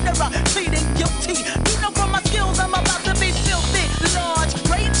lyrical murderer, pleading guilty. You know from my skills, I'm about to be filthy. Large,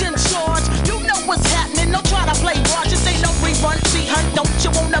 rage in charge. You know what's happening. Don't try to play large. This ain't no rerun. See, hun, don't you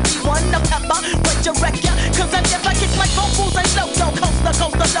wanna be one? The pepper, resurrect ya. Cause I never kick like vocals and loco.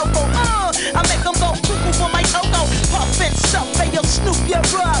 Coast to local. I make them go cuckoo for my cocoa. Puff and stuff, hey, yo, Snoop, you're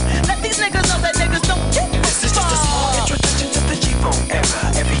up. Let these niggas know that niggas don't get this. Is just a small introduction to the G-Bone era.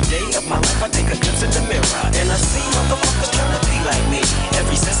 Every day of my life I take a glimpse in the mirror, and I see motherfuckers trying to be like me.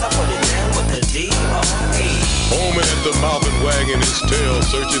 Ever since I put it down with the D-R-E. Foaming at the mouth and wagging his tail,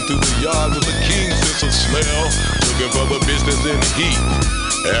 searching through the yard with a keen sense of smell, looking for the business in heat.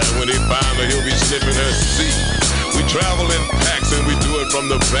 And when he find her, he'll be sniffing her seat. We travel in packs and we do it from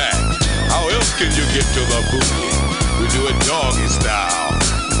the back. How else can you get to the booty? We do it doggy style.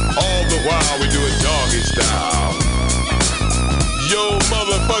 All the while we do it doggy style. Yo,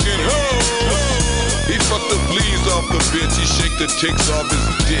 motherfucking ho! He fucked the fleas off the bitch, he shake the ticks off his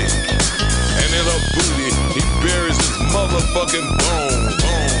dick. And in her booty, he buries his motherfucking bone.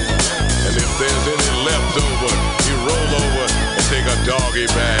 And if there's any left over, he roll over and take a doggy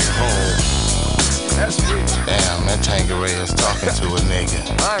bag home. That's rich. Damn, that Tangeray is talking to a nigga.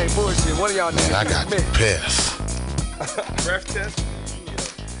 I ain't bullshit. One of y'all niggas. Man, I got the piss. Breath test?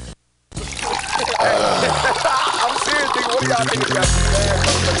 I'm serious, nigga. What do y'all niggas got some bad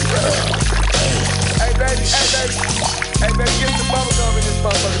motherfucking Hey, baby. Hey, baby, get some bubble gum in this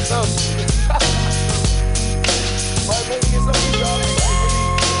motherfucking sauce. Right, baby, get some of these, y'all.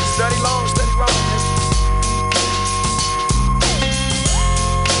 Study long, study wrong, nigga.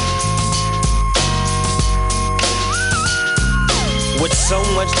 With so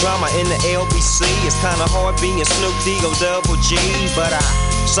much drama in the LBC, it's kinda hard being Snoop D-O double G, but I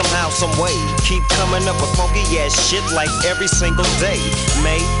somehow, some way keep coming up with funky ass shit like every single day.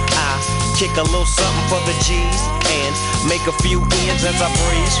 May I kick a little something for the G's and make a few ends as I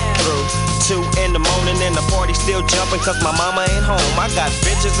breeze through 2 in the morning and the party still jumping cause my mama ain't home. I got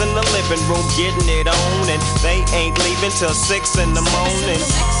bitches in the living room getting it on and they ain't leaving till 6 in the morning.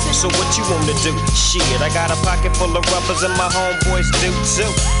 So what you wanna do? Shit, I got a pocket full of rubbers and my homeboys do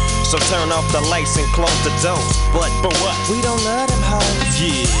too. So turn off the lights and close the doors. But what? We don't love them hoes.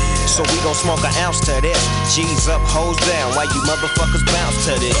 Yeah. So we gon' smoke an ounce to this. G's up, hoes down, while you motherfuckers bounce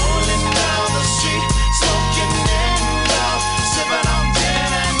to this. Rolling down the street, smoking and out, sipping on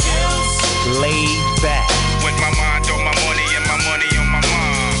gin and gills. Laid back. With my mind on my money and my money on my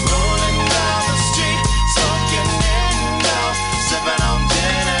mind. Rolling down the street, smoking and out, sipping on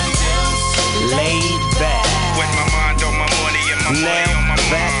gin and gills. Laid back. With my mind on my money and my money on my mind. Now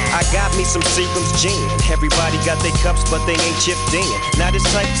back, I I got me some Seagram's gin. Everybody got their cups, but they ain't chipped in. Now this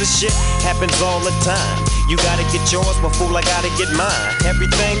types of shit happens all the time. You gotta get yours, but fool, I gotta get mine.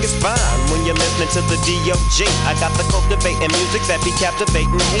 Everything is fine when you're listening to the D.O.G. I got the cultivating music that be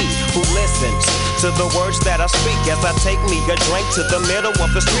captivating he who listens to the words that I speak as I take me a drink to the middle of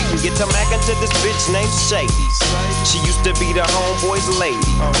the street and get to mackin' to this bitch named Shady. She used to be the homeboy's lady.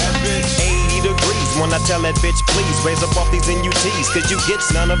 80 degrees when I tell that bitch, please raise up off these NUTs, cause you get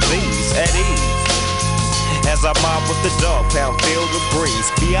none of these at ease. As I mob with the dog pound, feel the breeze.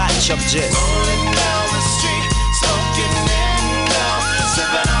 Biatch, I'm just rolling down the street, smoking Indo,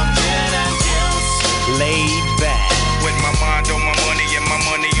 sipping on gin and juice. Laid back, with my mind on my money and my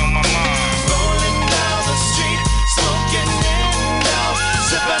money on my mind. Rolling down the street, smoking Indo,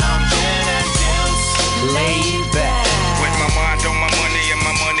 sipping on gin and juice. Laid back, with my mind on my money and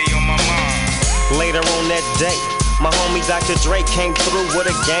my money on my mind. Later on that day, my homie Dr. Dre came through with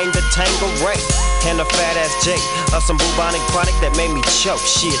a gang to Tangeray and a fat ass J of some bubonic chronic that made me choke.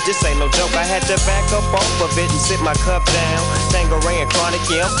 Shit, this ain't no joke. I had to back up off of it and sit my cup down. Tangeray and chronic,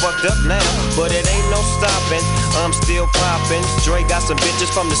 yeah, I'm fucked up now, but it ain't no stopping. I'm still popping. Dre got some bitches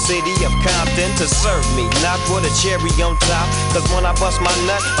from the city of Compton to serve me, not with a cherry on top. Cause when I bust my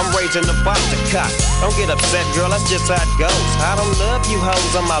nut, I'm raising the bar to cock. Don't get upset, girl, that's just how it goes. I don't love you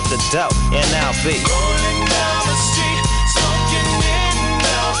hoes, I'm out the dough, and I'll be rolling down the street, smoking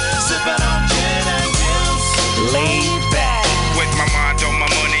Indo, sipping on gin and juice. Laid back, with my mind on my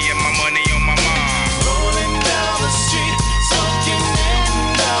money and my money on my mind. Rolling down the street, smoking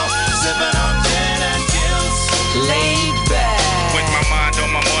Indo, sipping on gin and juice. Laid back, with my mind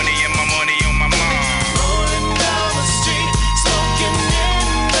on my money and my money on my mind. Rolling down the street, smoking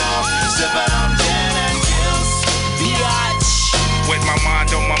Indo, sipping on gin and juice. Biatch, with my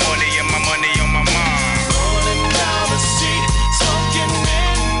mind on my money and my money on my mind. Rolling down the street, smoking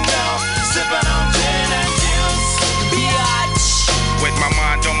Indo, sipping on gin and juice. Biatch, with my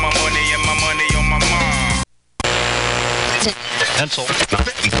mind on my money and my money on my mind. Pencil.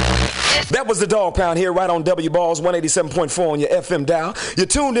 That was the Dog Pound here right on W Balls 187.4 on your FM dial. You're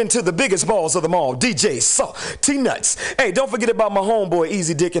tuned into the biggest balls of them all, DJ Saw T-Nuts. Hey, don't forget about my homeboy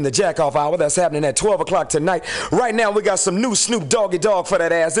Easy Dick in the Jack Off Hour. That's happening at 12 o'clock tonight. Right now, we got some new Snoop Doggy Dogg for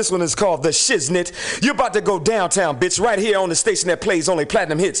that ass. This one is called The Shiznit. You're about to go downtown, bitch, right here on the station that plays only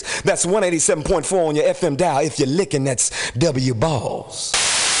platinum hits. That's 187.4 on your FM dial. If you're licking, that's W Balls.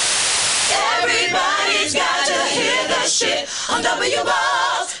 Everybody's got to hear the shit on W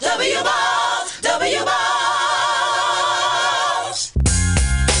Balls, W Balls, W Balls.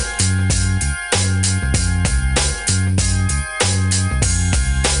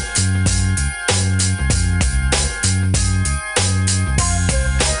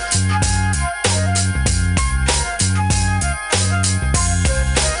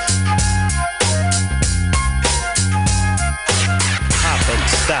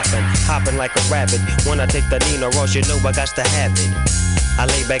 Hopping like a rabbit. When I take the Nina Ross, you know I got to have it. I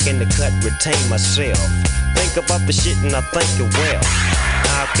lay back in the cut, retain myself. Think about the shit and I think it well.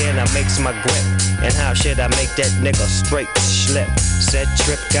 How can I make my grip? And how should I make that nigga straight slip? Set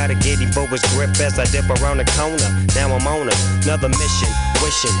trip, gotta get him for his grip as I dip around the corner. Now I'm on another mission,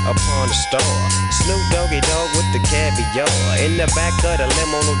 wishing upon a star. Snoop Doggy Dogg with the caviar. In the back of the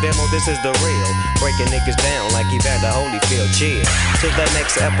limo, no demo, this is the real. Breaking niggas down like Evander Holyfield. Cheers to the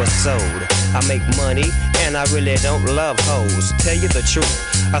next episode. I make money and I really don't love hoes. Tell you the truth,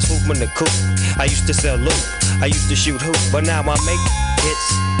 I swoop in the coop. I used to sell loot, I used to shoot hoop, but now I make hits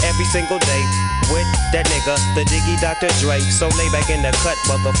every single day with that nigga, the Diggy Dr. Dre. So lay back in the cut,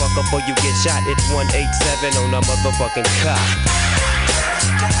 motherfucker, before you get shot. It's 187 on the motherfucking cop.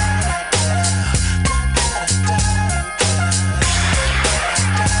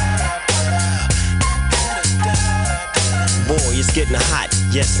 Boy, it's getting hot,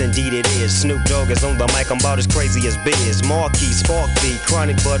 yes indeed it is. Snoop Dogg is on the mic, I'm about as crazy as Biz. Marquis, Spark B,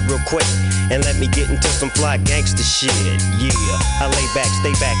 Chronic Bud real quick. And let me get into some fly gangster shit. Yeah, I lay back,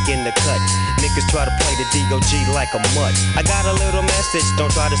 stay back in the cut. Niggas try to play the D.O.G. like a mutt. I got a little message,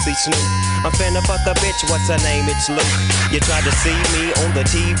 don't try to see Snoop. I'm finna fuck a bitch, what's her name? It's Luke. You tried to see me on the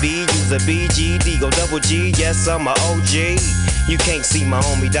TV, use a BG, D-O-double-G, yes I'm a OG. You can't see my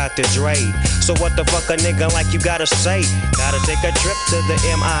homie Dr. Dre. So what the fuck a nigga like you gotta say? Gotta take a trip to the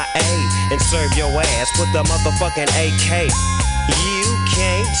MIA and serve your ass with the motherfucking AK. You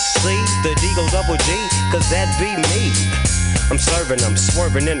can't see the D-O-double-G, cause that be me. I'm serving them,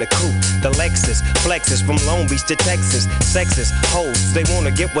 swerving in the coupe. The Lexus, flexes from Long Beach to Texas. Sexist hoes, they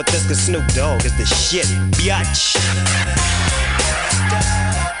wanna get with this cause Snoop Dogg is the shit, biatch.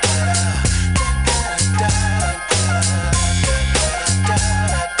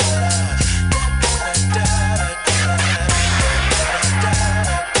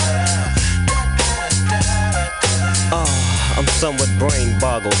 brain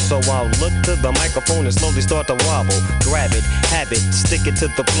boggles. So I'll look to the microphone and slowly start to wobble. Grab it, habit, stick it to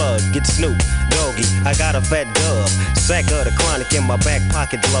the plug. Get Snoop, Doggy, I got a fat dub. Sack of the chronic in my back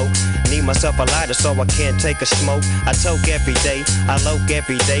pocket low. Need myself a lighter so I can't take a smoke. I toke every day, I loke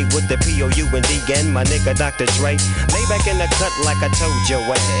every day with the P-O-U-N-D and my nigga Dr. Dre. Lay back in the cut like I told your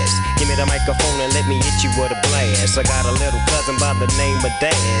ass. Give me the microphone and let me hit you with a blast. I got a little cousin by the name of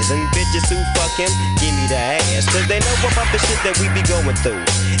Daz, and bitches who fuck him, give me the ass. Cause they know about the shit that we be going through,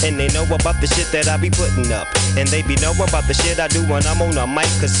 and they know about the shit that I be putting up, and they be know about the shit I do when I'm on a mic.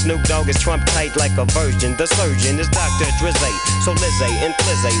 Cause Snoop Dogg is Trump tight like a virgin. The surgeon is Dr. Drizzy. So Lizzie and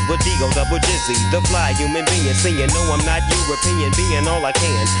Flizzy with Digo double Jizzy, the fly human being. Seeing no, I'm not European, being all I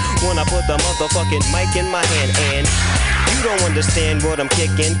can when I put the motherfucking mic in my hand. And you don't understand what I'm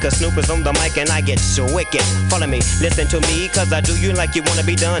kicking, cause Snoop is on the mic and I get so wicked. Follow me, listen to me, cause I do you like you wanna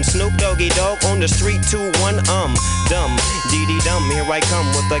be done. Snoop Doggy Dogg on the street, 2-1, dumb, dee-dee-dum. Here I come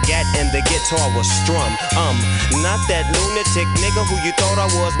with the gat and the guitar was strum. Not that lunatic nigga who you thought I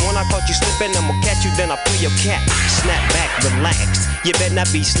was. When I caught you slipping, I'ma catch you, then I pull your cat. Snap back, relax. You better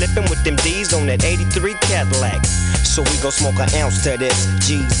not be slipping with them D's on that 83 Cadillac. So we gon' smoke an ounce to this.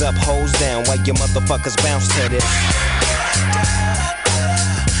 G's up, hoes down, while you motherfuckers bounce to this.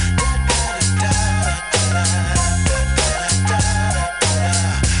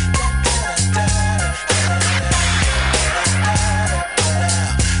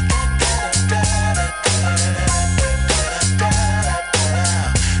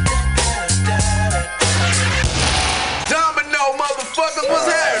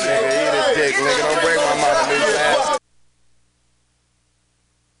 Nigga, don't break my mother, nigga.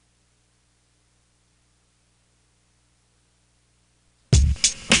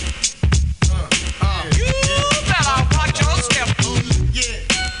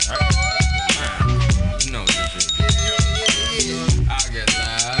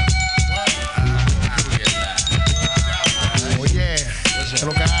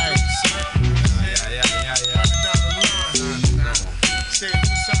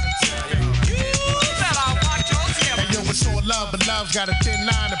 Got a thin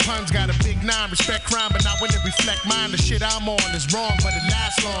line, the puns got a big nine. Respect crime, but not when it reflect mine. The shit I'm on is wrong, but it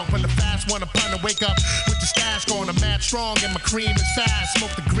lasts long. Pull the fast one upon and wake up with the stash going. I'm mad strong and my cream is fast.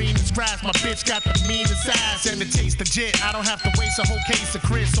 Smoke the green and grass. My bitch got the meanest ass and it tastes legit. I don't have to waste a whole case of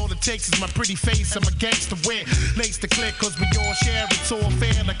Chris. All it takes is my pretty face. I'm a gangster wit. Lace the click, cause we all share. It's all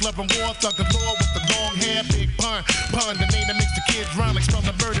fair, like love and war. Thug and law with the long hair. Big pun, the name that makes the kids run. Like spell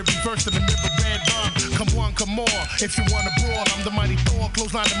the murder, reverse in the mirror, red rum. Come one, come more. If you wanna brawl, I'm the mighty Thor.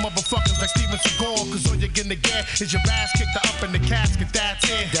 Clothesline the motherfuckers like Steven Seagal. Cause all you're gonna get is your ass kicked up in the casket. That's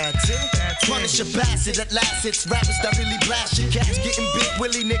it. That's it. That's Punish your bastard at last. It's rappers that really blast your cats. Getting big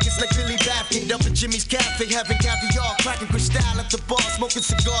willy niggas like Billy Baffin. Up at Jimmy's Cafe, having caviar. Cracking crystal at the bar. Smoking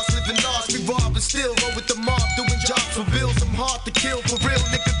cigars, living lost. We rob and still roll with the mob. Doing jobs for bills. I'm hard to kill. For real,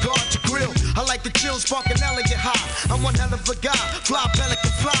 nigga, guard your grill. I like the chill, sparking elegant high. I'm one hell of a guy. Fly,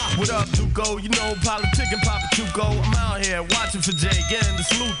 pelican, fly. What up, Duco? You know, politic and Papa Tuco. I'm out here watching for Jay. Getting the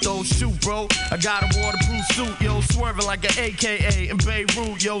salute, though. Shoot, bro. I got a waterproof suit, yo. Swerving like an AKA in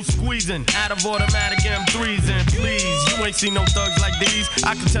Beirut, yo. Squeezing out of automatic M3s. And please, you ain't seen no thugs like these.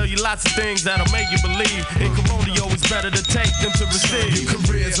 I can tell you lots of things that'll make you believe. In Corona, yo, it's better to take than to receive. Your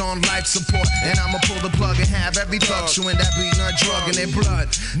career's on life support, and I'ma pull the plug and have every thug chewing that beat a drug in their blood.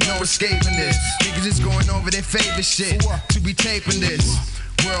 No escaping this. Niggas is going over their favorite shit to be taping this.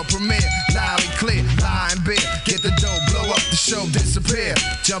 World premiere, loud and clear, lie and beer. Get the dough, blow up the show, disappear.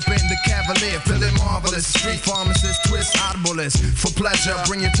 Jump in the Cavalier, feeling marvelous. Street pharmacist, twist audiblest. For pleasure,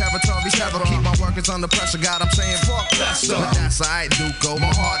 bring your territory terror. Keep my workers under pressure, God, I'm saying fuck Lester. But that's alright, Duco. My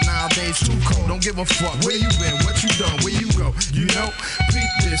heart nowadays too cold. Don't give a fuck where you been, what you done, where you go. You know,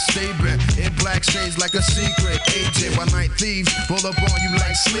 beat this, stay bent. In black shades like a secret agent. While night thieves roll up on you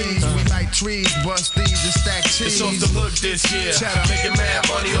like sleeves. We like trees, bust these and stack cheese. It's off the hook this year. Making mad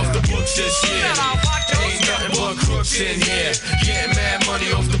money off the books this year. Ain't nothing but crooks in here. Getting mad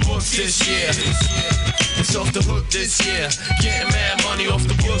money off the books this year. It's off the hook this year. Getting mad money off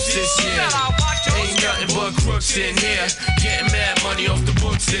the books this year. Ain't nothing but crooks in here. Getting mad money off the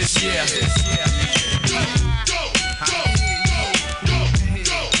books this year.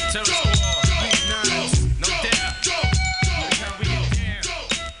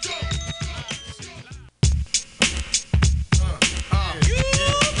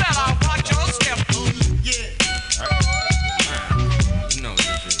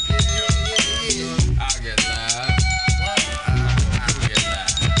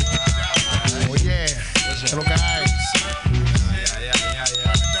 Hello guys.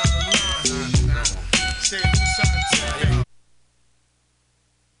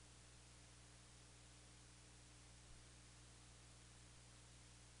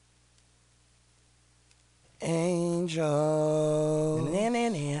 angel.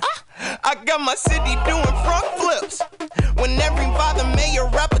 I got my city doing front flips. When every father mayor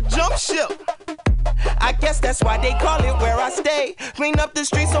rapper jump ship. I guess that's why they call it where I stay. Clean up the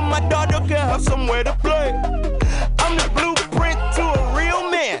streets so my daughter can have somewhere to play. I'm the blueprint to a real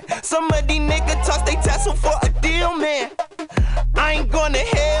man. Some of these niggas toss they tassel for a deal, man. I ain't going to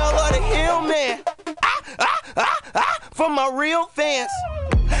hell or the hill, man. For my real fans.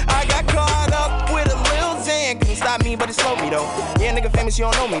 I got caught up with a Lil Xan. Couldn't stop me, but it slowed me though. Yeah, nigga famous, you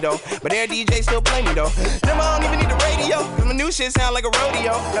don't know me though. But their DJ still play me though. Them I don't even need the radio, cause my new shit sound like a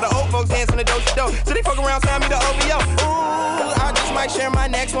rodeo. Got the old folks dancing the dope. So they fuck around, sign me the OVO. Ooh, I just might share my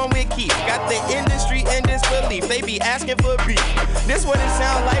next one with Keith. Got the industry in disbelief. They be asking for beef. This what it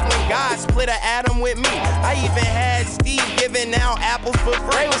sound like when God split an atom with me. I even had Steve giving out apples for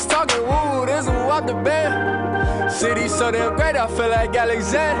free. They was talking woo, this was what the band. City so damn great, I feel like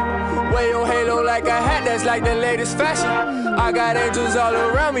Alexander. Wear your halo like a hat, that's like the latest fashion. I got angels all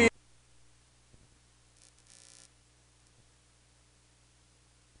around me.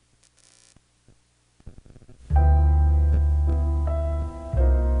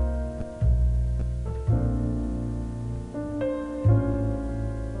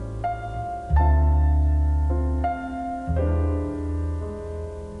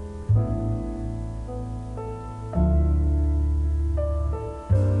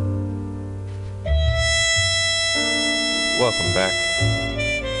 Welcome back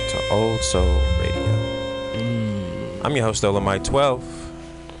to Old Soul Radio. I'm your host, Olamite 12.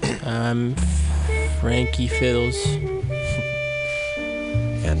 I'm Frankie Fiddles.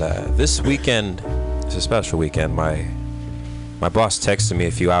 And this weekend is a special weekend. My boss texted me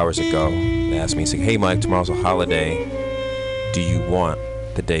a few hours ago and asked me, he said, hey Mike, tomorrow's a holiday. Do you want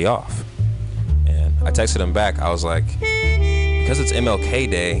the day off? And I texted him back. I was like, because it's MLK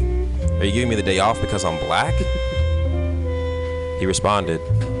Day, are you giving me the day off because I'm black? He responded,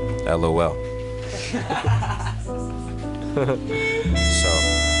 LOL. So,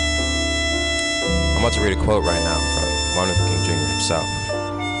 I'm about to read a quote right now from Martin Luther King Jr. himself.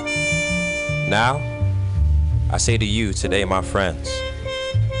 Now, I say to you today, my friends,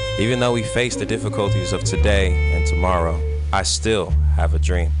 even though we face the difficulties of today and tomorrow, I still have a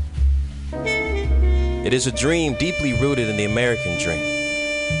dream. It is a dream deeply rooted in the American dream.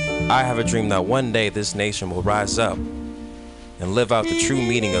 I have a dream that one day this nation will rise up and live out the true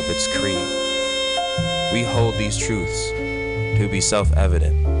meaning of its creed. We hold these truths to be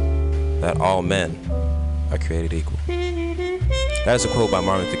self-evident, that all men are created equal. That is a quote by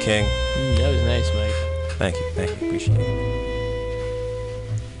Martin Luther King. That was nice, Mike. Thank you, appreciate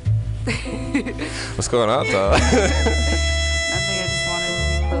it. What's going on, Tom? Nothing, I just wanted to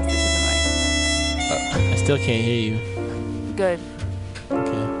be closer to the mic. I still can't hear you. Good.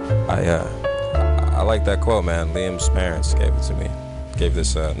 Okay. I like that quote, man. Liam's parents gave it to me. Gave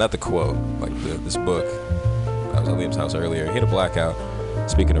this, not the quote, like this book. I was at Liam's house earlier. He had a blackout.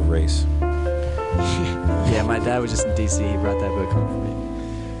 Speaking of race. Yeah, my dad was just in DC. He brought that book home for me.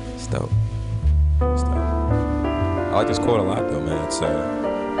 It's dope. I like this quote a lot, though, man. It's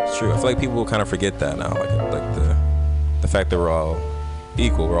true. I feel like people will kind of forget that now. Like the fact that we're all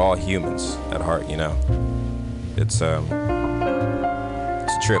equal. We're all humans at heart, you know. It's a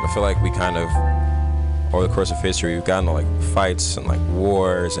trip. I feel like we kind of, over the course of history, we've gotten to like fights and like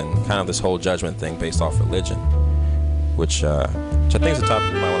wars and kind of this whole judgment thing based off religion, which I think is a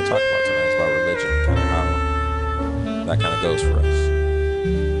topic we might want to talk about tonight. Is about religion, kind of how that kind of goes for us,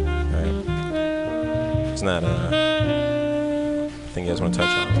 right? Isn't that a thing you guys want to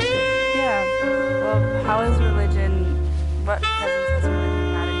touch on? Yeah. Well, how is religion? What presence has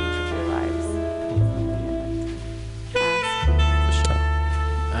religion had in each of your lives?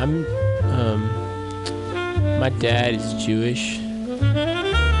 My dad is Jewish,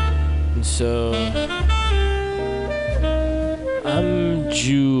 and so I'm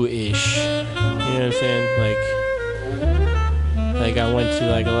Jewish. You know what I'm saying? Like I went to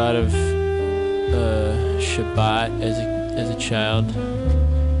like a lot of Shabbat as a child,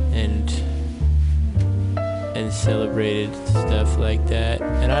 and celebrated stuff like that,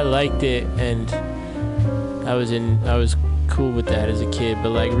 and I liked it, and I was cool with that as a kid. But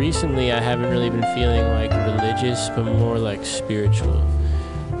like recently I haven't really been feeling like religious, but more like spiritual,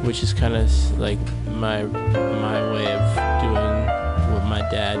 which is kind of like my way of doing what my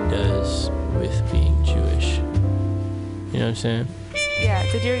dad does with being Jewish. You know what I'm saying? Yeah.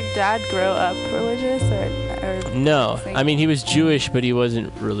 Did your dad grow up religious or No, I mean he was Jewish, but he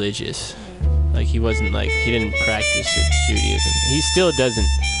wasn't religious. Like he didn't practice Judaism. He still doesn't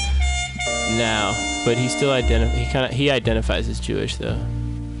now, but he still he identifies as Jewish though,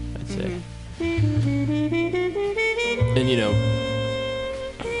 I'd say. And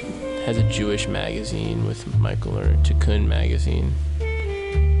has a Jewish magazine with Michael, or Tikkun magazine.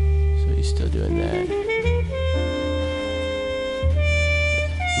 So he's still doing that.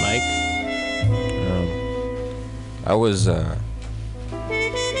 Mike? I was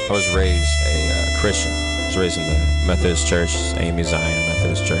raised a Christian. I was raised in the Methodist Church, Amy Zion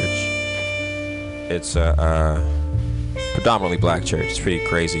Methodist Church. It's a predominantly black church. It's pretty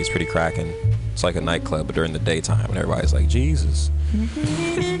crazy. It's pretty cracking. It's like a nightclub, but during the daytime, and everybody's like, Jesus.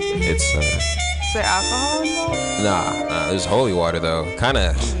 It's Is there alcohol involved? Nah, there's holy water though. Kind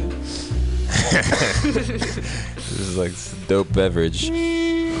of. This is like dope beverage.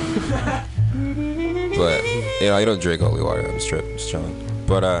 But I don't drink holy water. I'm just chilling.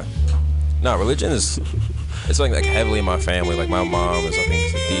 But no, religion is. It's like heavily in my family. Like my mom is, I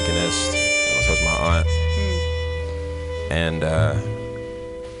think, a deaconess. So is my aunt. And I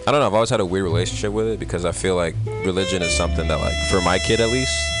don't know. I've always had a weird relationship with it because I feel like religion is something that, like, for my kid at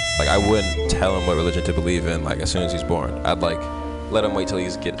least, like I wouldn't tell him what religion to believe in. Like as soon as he's born, I'd like let him wait till he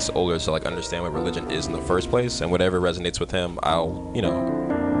gets older to like understand what religion is in the first place, and whatever resonates with him, I'll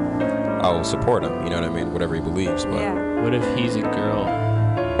support him. You know what I mean? Whatever he believes. But Yeah. What if he's a girl?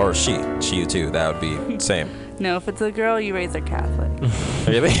 Or she too. That would be same. No, if it's a girl, you raise her Catholic.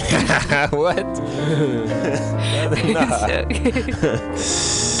 Really? What?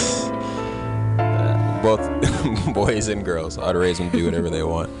 Both boys and girls. I'd raise them to do whatever they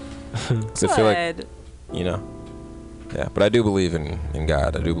want. Cause I feel like, yeah. But I do believe in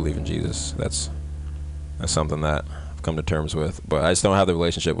God. I do believe in Jesus. That's something that I've come to terms with. But I just don't have the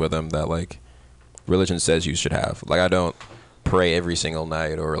relationship with him that like religion says you should have. Like I don't pray every single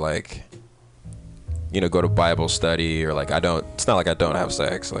night, or like, go to Bible study, or like it's not like I don't have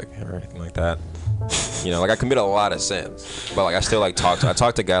sex, like, or anything like that. Like I commit a lot of sins, but like I still like I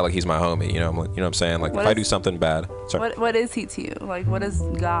talk to God like he's my homie, what I'm saying? Like if I do something bad. Sorry. What is he to you? Like what is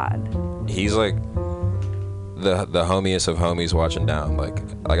God? He's like the homiest of homies watching down. Like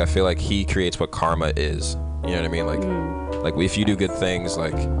I feel like he creates what karma is. You know what I mean? Like if you do good things,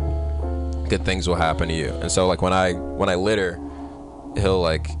 like good things will happen to you. And so like when I litter, he'll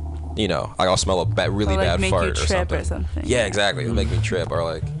like I'll smell a really bad make fart you trip or something. Yeah, exactly. It'll make me trip, or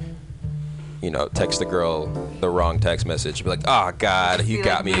like text the girl the wrong text message, be like, oh God, you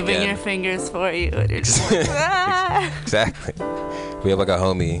got me moving again. your fingers for you, and you're just like, ah. Exactly. We have like a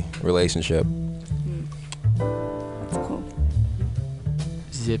homie relationship. That's cool.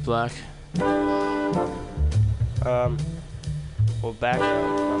 Ziploc. Well,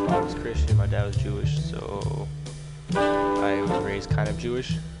 background, my mom was Christian, my dad was Jewish, so I was raised kind of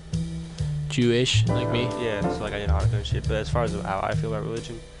Jewish. Jewish, like me? Yeah, so like I did Hanukkah and shit, but as far as how I feel about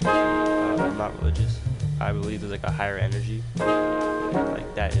religion, I'm not religious. I believe there's like a higher energy,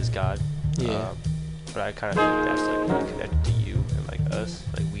 like that is God. Yeah. But I kind of think that's like really connected to you and like us,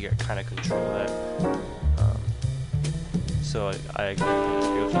 like we are kind of control that. So I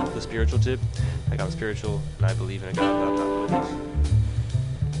agree with the spiritual tip. Like I'm spiritual and I believe in a God, but I'm not religious.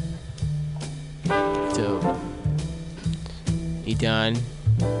 Dope. Edan,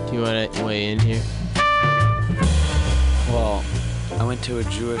 do you want to weigh in here? Well, I went to a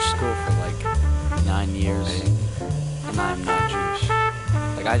Jewish school for like 9 years, and I'm not Jewish.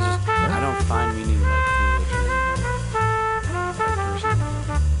 Like I don't find meaning like through religion.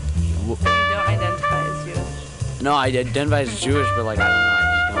 You don't identify as Jewish. No, I identify as Jewish, but like I don't know, I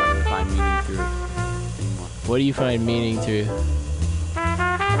just don't really find meaning through it anymore. What do you find meaning through?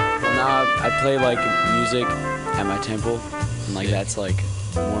 Well, now I play like music at my temple, and like that's like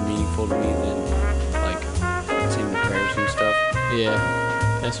more meaningful to me than like saying the prayers and stuff. Yeah,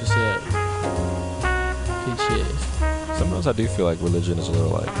 that's what's up. Good shit. Sometimes I do feel like religion is a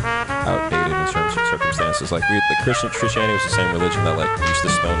little like outdated in terms of circumstances. Like the Christianity was the same religion that like used to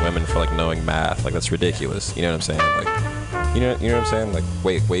stone women for like knowing math. Like that's ridiculous. You know what I'm saying? Like you know what I'm saying? Like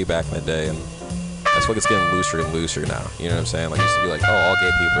way back in the day, and I feel like it's getting looser and looser now. You know what I'm saying? Like it used to be like, oh, all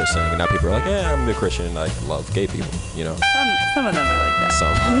gay people are sinning, and now people are like, yeah, I'm a Christian and I love gay people. You know? Some of them are like that.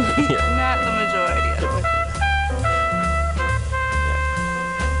 Some. Yeah. Not the majority of it.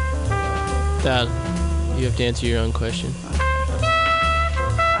 Dad, you have to answer your own question. I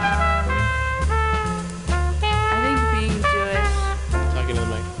think being Jewish. Talking to the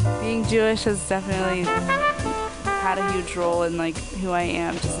mic. Being Jewish has definitely had a huge role in like who I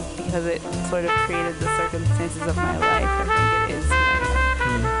am, just because it sort of created the circumstances of my life. I think it is who I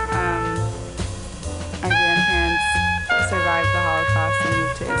am. Our grandparents survived the Holocaust and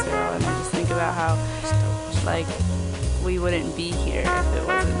moved to Israel, and I just think about how like we wouldn't be here if it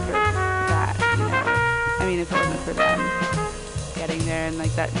wasn't for that, I mean, if it wasn't for them getting there, and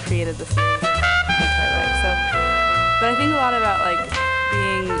like that created the series of my life. So But I think a lot about like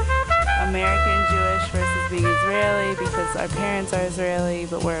being American Jewish versus being Israeli, because our parents are Israeli,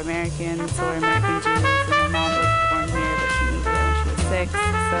 but we're American, so we're American Jews. And my mom was born here, but she moved here when she was 6.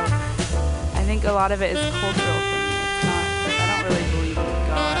 So I think a lot of it is cultural for me. It's not. I don't really believe in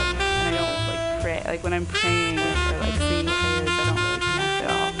God, and I don't like pray. Like when I'm praying or like saying prayers, I don't really connect at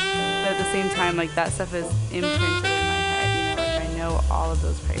all. But at the same time, like that stuff is imprinted in my head. You know, like I know all of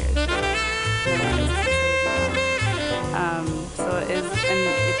those prayers. So it is, and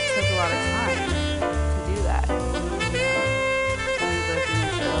it took a lot of time to do that. We lived in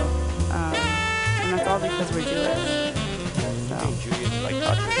Israel, and that's all because we're Jewish. So.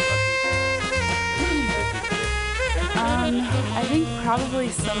 I think probably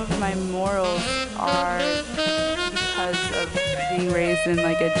some of my morals are because of being raised in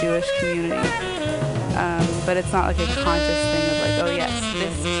like a Jewish community. But it's not like a conscious thing of like, oh yes,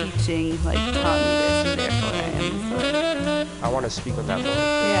 this teaching like taught me this, and therefore I am this way. I want to speak on that more.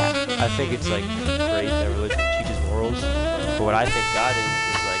 Yeah. I think it's like great that religion teaches morals, but what I think God is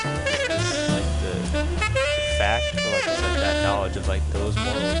like the fact, or like just like that knowledge of like those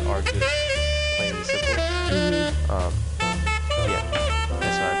morals are good, plain and simple. Yeah,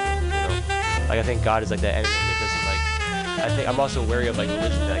 that's how I feel. You know, like I think God is like that enemy that doesn't like. I think I'm also wary of like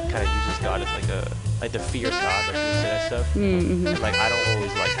religion that kind of uses God as like the fear of God, like you say that stuff. And like I don't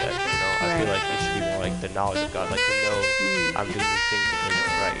always like that. You know, I feel like it should be more like the knowledge of God, like to know I'm doing these things because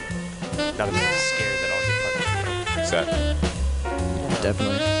it's right, not to be scared that I'll get punished. You know? Exactly.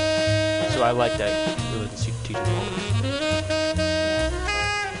 Definitely. So I like that religion teaches morals.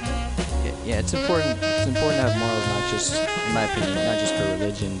 Yeah, it's important. It's important to have morals, not just, in my opinion, not just for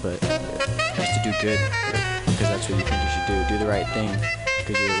religion, but just to do good, because that's what you think you should do. Do the right thing,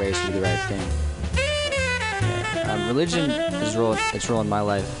 because you were raised to do the right thing. Yeah. Religion is its role in my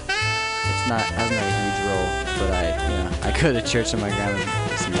life. Hasn't had a huge role, but I go to church with my grandma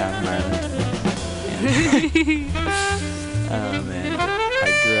sometimes in Ireland. And I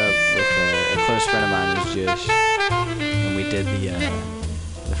grew up with a close friend of mine who's Jewish, and we did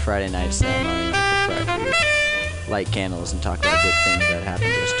the Friday night ceremony. We would light candles and talk about good things that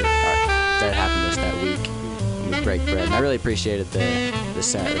happened to us that week. And we'd break bread, and I really appreciated the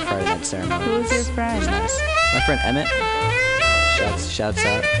Friday night ceremony. Who was your friend? It was nice. My friend Emmett. Shouts out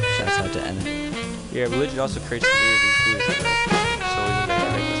to Emmett. Yeah, religion also creates community too. So even though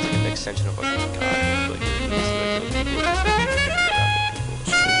it's like an extension of like God, like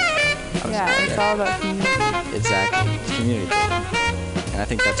yeah, it's all about community. Exactly, it's community building, and I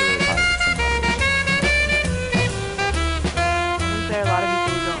think that's a really positive thing about religion. I think there are a lot of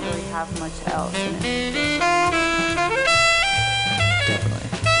people who don't really have much else in it. Definitely.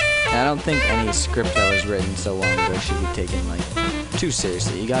 And I don't think any script that was written so long ago should be taken like too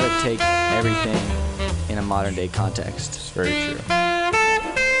seriously. You gotta take everything in a modern day context. It's very true.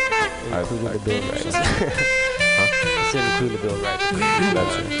 Including the Bill of Rights. I said include the Bill of Rights.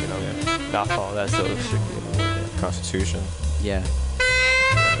 That's it. You know, not follow that so strictly in the word. Constitution. Yeah.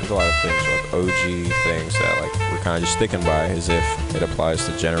 There's a lot of things, like OG things that like we're kind of just sticking by as if it applies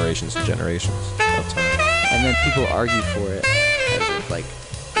to generations and generations of time. And then people argue for it as if like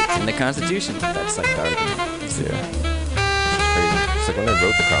it's in the Constitution. That's like the argument. Yeah. It's like when they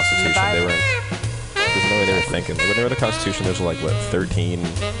wrote the Constitution, there's no way they were thinking. Like when they wrote the Constitution, there's like what 13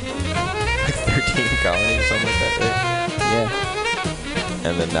 colonies or something like that, right? Yeah.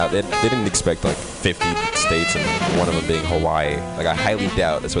 And then now they didn't expect like 50 states and one of them being Hawaii. Like I highly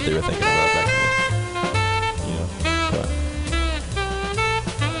doubt that's what they were thinking about back then. You know, but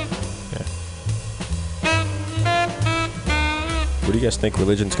yeah. Where do you guys think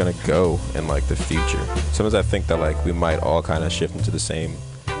religion's gonna go in like the future? Sometimes I think that like we might all kind of shift into the same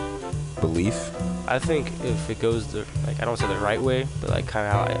belief. I think if it goes I don't say the right way, but like kind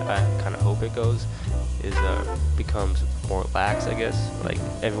of how I kind of hope it goes, is becomes more lax, I guess. Like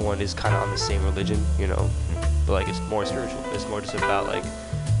everyone is kind of on the same religion, you know, but like it's more spiritual. It's more just about like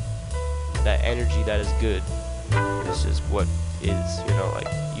that energy that is good. It's just what is, you know, like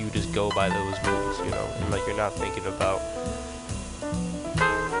you just go by those rules, you know, and like you're not thinking about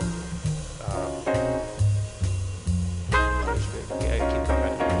punishment. Yeah, I keep coming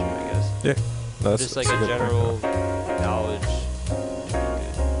back to punishment, I guess. Yeah. No, just like a general knowledge. I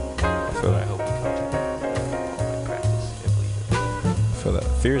hope we come to practice and believe in. I feel that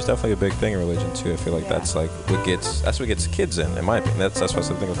fear is definitely a big thing in religion too. I feel like that's like what gets kids in my opinion. That's what's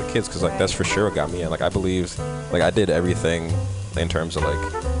the thing with the kids, because like that's for sure what got me in. Like I believed, like I did everything in terms of like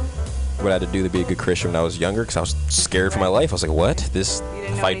what I had to do to be a good Christian when I was younger, because I was scared for my life. I was like, what?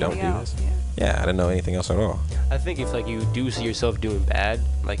 If I don't do this? Yeah, I didn't know anything else at all. I think if like you do see yourself doing bad,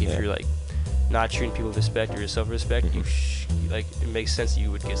 like if you're like not treating people with respect or your self-respect, like it makes sense that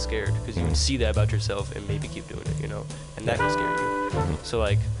you would get scared because you would see that about yourself and maybe keep doing it, and that can scare you. So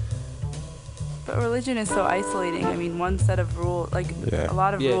like. But religion is so isolating. I mean, one set of rules, like a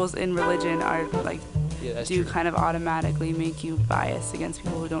lot of rules in religion are like do kind of automatically make you biased against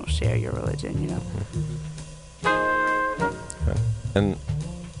people who don't share your religion, And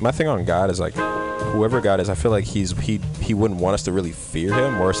my thing on God is like, whoever God is, I feel like he wouldn't want us to really fear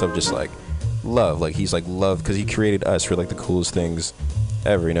him, more so just like love. Like he's like love because he created us for like the coolest things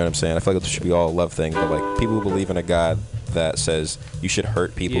ever. You know what I'm saying? I feel like it should be all a love thing. But like people who believe in a God that says you should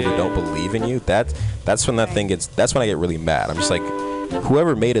hurt people who don't believe in you, that's when that thing gets. That's when I get really mad. I'm just like,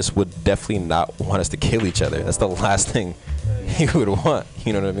 whoever made us would definitely not want us to kill each other. That's the last thing he would want.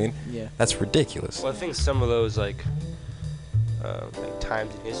 You know what I mean? Yeah. That's ridiculous. Well, I think some of those like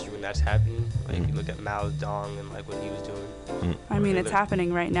times in history when that's happening, like you look at Mao Zedong and like what he was doing. I mean, it's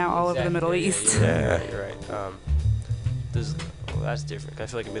happening right now all over the Middle East. Yeah, you're right. That's different. I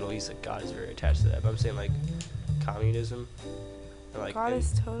feel like in the Middle East, like God is very attached to that. But I'm saying like communism, and, like God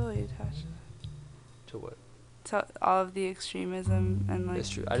is totally attached to what? To all of the extremism and like. That's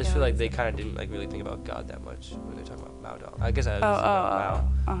true. I just feel like they kind of didn't like really think about God that much when they're talking about Mao Zedong. I guess I was about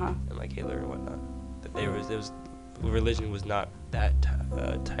Mao and like Hitler and whatnot. That there was religion was not that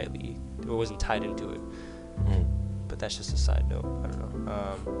tightly, or wasn't tied into it. But that's just a side note. I don't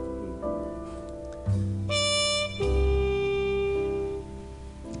know.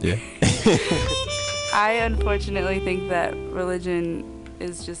 Yeah. I unfortunately think that religion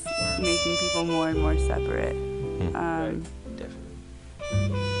is just making people more and more separate. Right, definitely.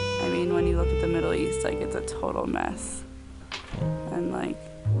 I mean, when you look at the Middle East, like it's a total mess. And like,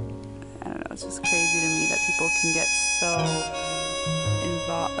 I don't know, it's just crazy to me that people can get so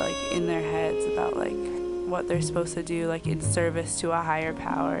involved, like in their heads about like what they're supposed to do, like in service to a higher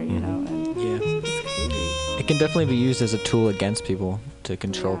power, and it's crazy. It can definitely be used as a tool against people to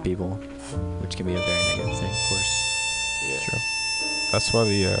control people, which can be a very negative thing, of course. Yeah, true. That's why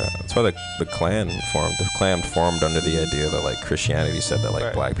the Klan formed. The Klan formed under the idea that like Christianity said that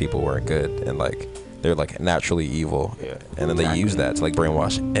like black people weren't good and like they're like naturally evil, and then they use that to like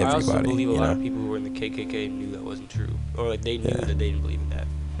brainwash everybody. I also believe a lot of people who were in the KKK knew that wasn't true, or like they knew that they didn't believe in that.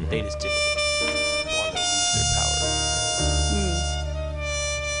 They just didn't want to lose their power.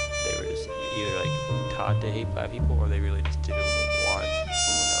 They were just either like taught to hate black people, or they really just didn't want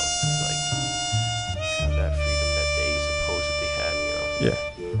anyone else to like have that freedom that they supposedly had. Yeah,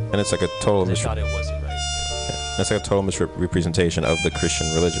 and it's like a total They thought it wasn't right. It's like a total misrepresentation of the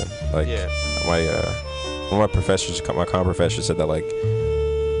Christian religion. Like one of my professors, my comm professor, said that like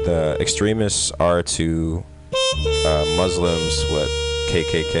the extremists are to Muslims what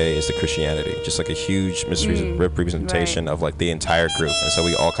KKK is to Christianity, just like a huge misrepresentation of like the entire group, and so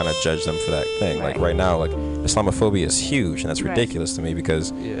we all kind of judge them for that thing. Like right now, like Islamophobia is huge, and that's ridiculous to me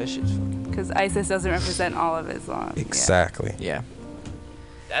because that shit's fucking. Because ISIS doesn't represent all of Islam. Exactly. Yeah.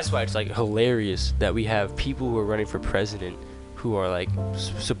 That's why it's like hilarious that we have people who are running for president who are like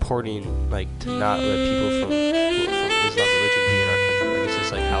supporting like to not let people from Islam religion be in our country. Like it's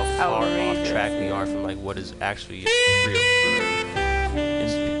just like how far off track we are from like what is actually real.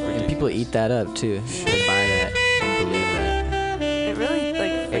 And people eat that up too. They buy that and believe that. It really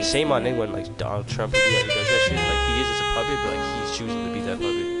like. And shame on anyone like Donald Trump who does that shit. Like he is just a puppet, but like he's choosing to be that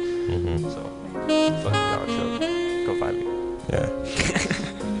puppet. So fuck Donald Trump. Go find me. Yeah.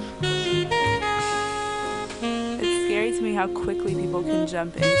 It's scary to me how quickly people can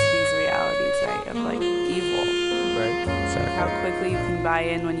jump into these realities, right? Of like evil. Right. Exactly. How quickly you can buy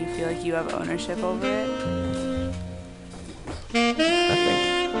in when you feel like you have ownership over it.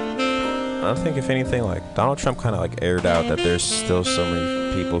 I think if anything, like Donald Trump kind of like aired out that there's still so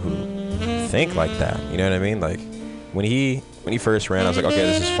many people who think like that. You know what I mean? Like when he first ran, I was like, okay,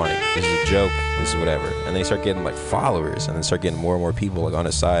 this is funny. This is a joke. This is whatever. And then he started getting like followers, and then start getting more and more people like on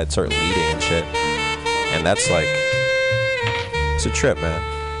his side, start leading and shit. And that's like, it's a trip, man.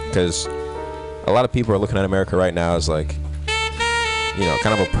 Because a lot of people are looking at America right now as like,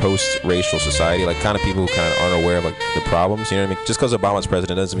 kind of a post-racial society, like kind of people who kind of aren't aware of like the problems. You know what I mean? Just because Obama's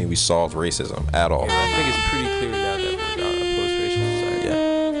president doesn't mean we solved racism at all. I think it's pretty clear now that we're not a post-racial society.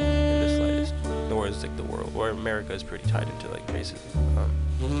 In the slightest. Nor is like the world, or America is pretty tied into like racism.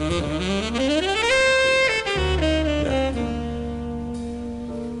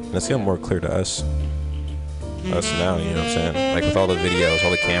 And it's getting more clear to us now, you know what I'm saying? Like with all the videos,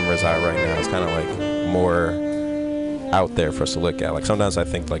 all the cameras out right now, it's kind of like more out there for us to look at. Like sometimes I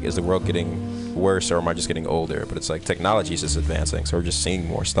think like, is the world getting worse or am I just getting older? But it's like technology is just advancing, so we're just seeing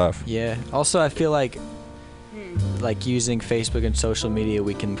more stuff. Yeah. Also, I feel like using Facebook and social media,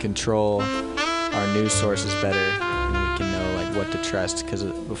 we can control our news sources better, and we can know like what to trust. Because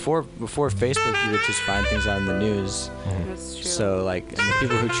before Facebook, you would just find things on the news. That's true. So like, and the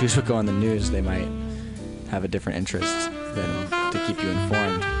people who choose to go on the news, they might have a different interest than to keep you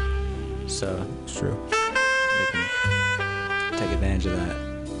informed. So it's true. They can take advantage of that.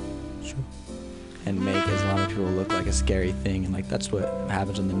 True. And make Islamic people look like a scary thing, and like that's what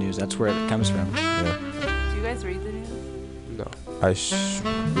happens in the news. That's where it comes from. Yeah. Do you guys read the news? No.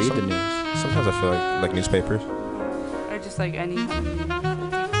 Read the news. Sometimes I feel like newspapers. Or just like any kind of news?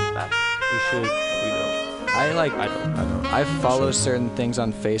 We should. We don't. I don't. I follow certain things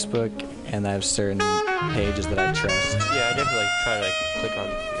on Facebook, and I have certain pages that I trust. Yeah, I definitely try to click on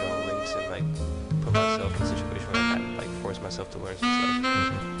links and put myself in a situation where I can force myself to learn some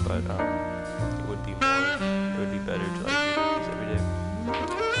stuff. But it would be better to read the news every day.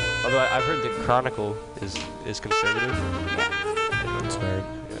 Although I've heard the Chronicle is conservative. It's very.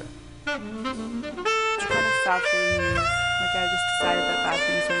 Yeah. I kind of stopped reading the news. Like I just decided that bad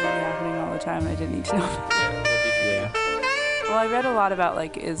things were really happening all the time. I didn't need to know. Well, I read a lot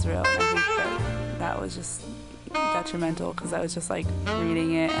about Israel, and I think that was just detrimental because I was just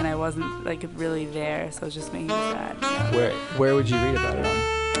reading it and I wasn't really there, so it was just making me sad. Where would you read about it on?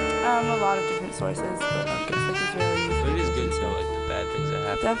 A lot of different sources, but just Israeli news. But it is good to know the bad things that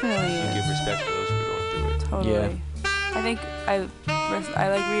happen. Definitely You give respect to those who are going through it. Totally. Yeah. I think I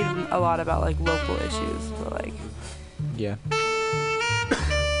read a lot about local issues, but Yeah.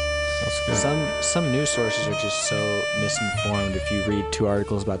 Some news sources are just so misinformed. If you read two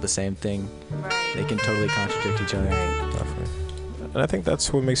articles about the same thing, they can totally contradict each other. Definitely. And I think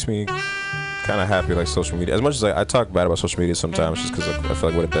that's what makes me kind of happy, social media. As much as I talk bad about social media sometimes, just because I feel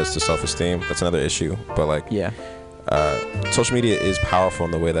like what it does to self-esteem. That's another issue. But social media is powerful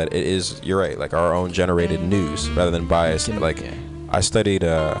in the way that it is. You're right, our own generated news rather than biased. I studied,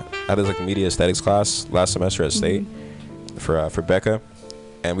 I had this media aesthetics class last semester at State for Becca.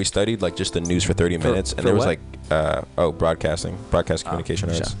 And we studied just the news for 30 minutes, and there was broadcast communication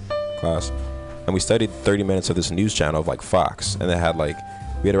arts class, and we studied 30 minutes of this news channel of Fox, and they had we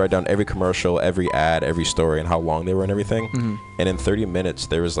had to write down every commercial, every ad, every story, and how long they were and everything. And in 30 minutes,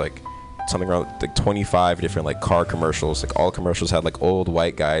 there was something around 25 different car commercials. All commercials had old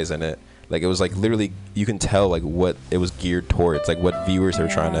white guys in it. It was literally you can tell what it was geared towards, what viewers they were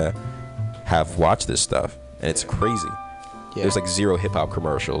trying to have watch this stuff, and it's crazy. Yeah. There's zero hip hop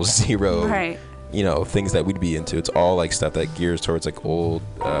commercials, zero, things that we'd be into. It's all stuff that gears towards old,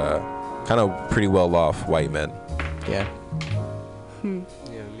 kind of pretty well off white men. Yeah.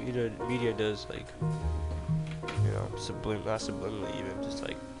 Yeah, media does not subliminally even just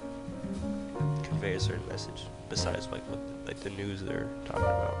convey a certain message besides what the news they're talking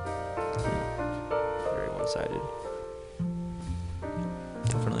about. Very one-sided.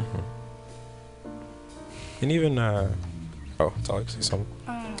 Definitely. And even Tali, say something.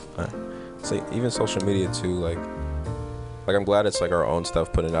 So even social media too, I'm glad it's our own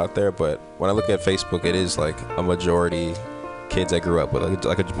stuff putting it out there. But when I look at Facebook, it is a majority kids I grew up with.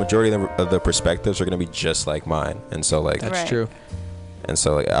 A majority of the perspectives are gonna be just like mine, and so that's true. And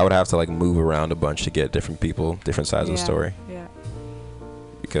so I would have to move around a bunch to get different people, different sides of the story. Yeah.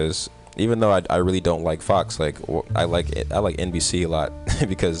 Because even though I really don't like Fox, I like NBC a lot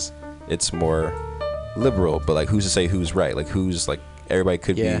because it's more liberal, but who's to say who's right? Who's everybody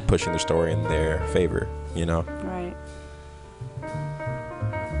could be pushing their story in their favor, Right.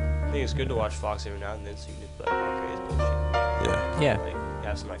 I think it's good to watch Fox every now and then so you can be okay, it's bullshit. Yeah. You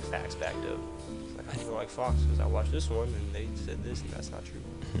have some facts backed up. I don't like Fox because I watched this one and they said this and that's not true.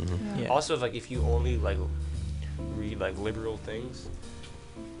 Yeah. Also, if you only read liberal things,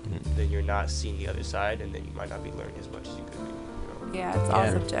 then you're not seeing the other side, and then you might not be learning as much as you could be. Yeah, it's all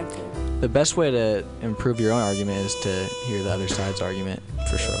subjective. The best way to improve your own argument is to hear the other side's argument.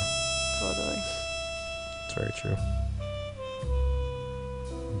 For sure. Totally. It's very true.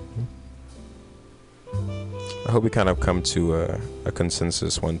 I hope we kind of come to a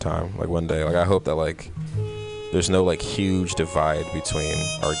consensus one time, one day. I hope that there's no huge divide between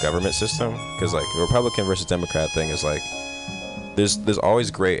our government system, because the Republican versus Democrat thing is there's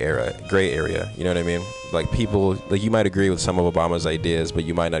always gray area, you know what I mean? People, you might agree with some of Obama's ideas, but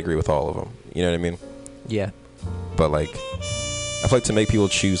you might not agree with all of them, you know what I mean? Yeah. But I feel to make people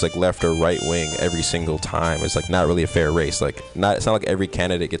choose left or right wing every single time is not really a fair race. It's not every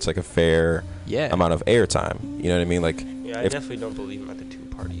candidate gets a fair amount of airtime, you know what I mean? I definitely don't believe in the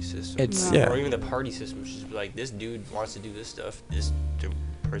two-party system. Or even the party system, which is this dude wants to do this stuff, this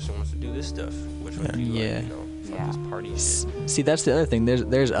person wants to do this stuff. Which one do you like, this party shit. See, that's the other thing.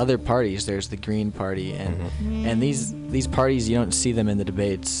 There's other parties. There's the Green Party, and these parties, you don't see them in the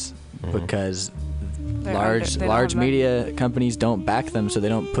debates because They're large they don't have money. media companies don't back them, so they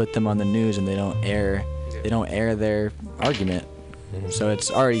don't put them on the news and they don't air their argument. So it's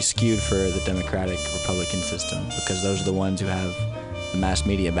already skewed for the Democratic Republican system because those are the ones who have the mass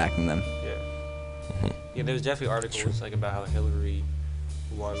media backing them. Yeah, there was definitely articles like about how Hillary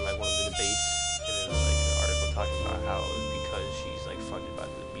won like one of the debates, and there was like an article talking about how it was because she's like funded by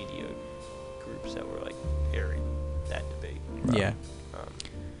the media groups that were like airing that debate. Yeah.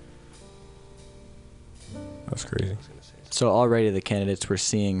 That's crazy. So already the candidates we're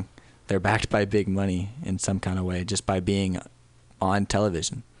seeing, they're backed by big money in some kind of way just by being on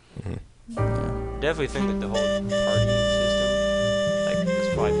television. Definitely think that the whole party system, like there's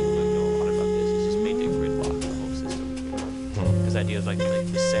probably people that know a lot about this, is just made to gridlock the whole system. Because the idea is like the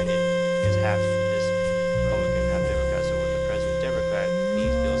Senate is half this Republican, half Democrat. So when the president's Democrat,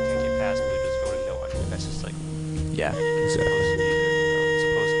 these bills can't get passed, and they're just voting no on it. That's just like yeah. It's supposed to be there. It's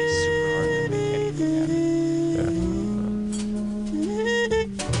supposed to be super hard to make anything happen.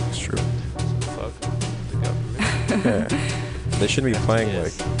 It's true. Fuck the government. They shouldn't be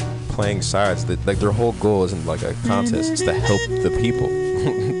playing sides. Like their whole goal isn't like a contest. It's to help the people.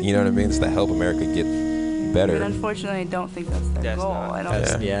 You know what I mean? It's to help America get better. But unfortunately, I don't think that's their goal. I don't think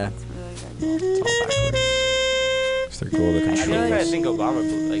that's really their goal. It's all backwards. It's their goal to control. I think Obama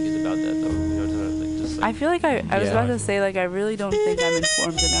like is about that though. You know, like just like. I feel like I was about to say like I really don't think I'm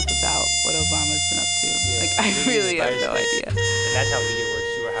informed enough about what Obama's been up to. Like I really have no idea. And that's how media works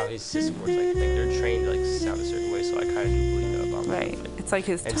too, or how his system works. Like they're trained to like sound a certain way. So I kind of do believe that Obama. Right. It's like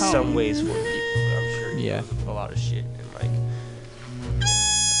his tone. In some ways for people, but I'm sure he Yeah. knows a lot of shit and like.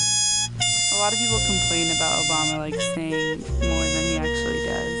 A lot of people complain about Obama like saying more than he actually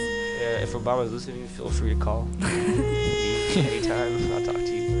does. Yeah, if Obama's listening, feel free to call me anytime. I'll talk to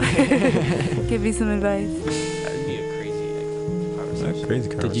you. Give me some advice. That'd be a crazy conversation. Crazy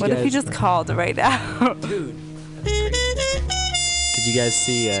conversation. What if you just called right now? Dude. Did you guys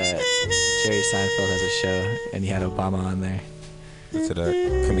see Jerry Seinfeld has a show and he had Obama on there? Is it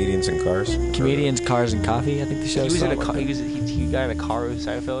Comedians in Cars? Comedians, Cars, and Coffee, I think the show. He was in a car. He got in a car with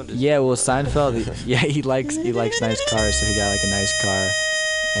Seinfeld. Yeah, well, Seinfeld, he likes nice cars, so he got like a nice car,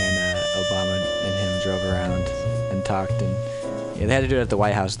 and Obama and him drove around and talked, and yeah, they had to do it at the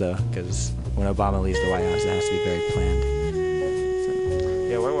White House though, because when Obama leaves the White House, it has to be very planned.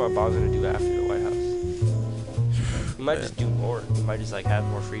 Yeah, I wonder what Obama's gonna do after the White House. He might just do more. He might just like have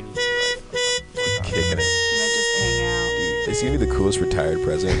more freedom to like Kicking it. He might just hang out. He's gonna be the coolest retired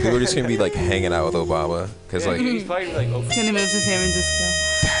president. People are just gonna be like hanging out with Obama, cause like he's probably like He's gonna move to San Francisco.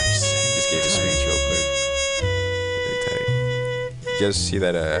 just gave a speech real quick. Very tight. Did you guys see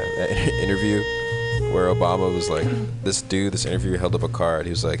that interview where Obama was like, this interviewer held up a card.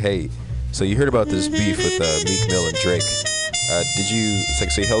 He was like, hey, so you heard about this beef with Meek Mill and Drake? Did you? It's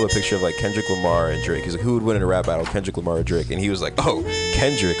like, so he held a picture of like Kendrick Lamar and Drake. He's like, who would win in a rap battle, Kendrick Lamar or Drake? And he was like, oh,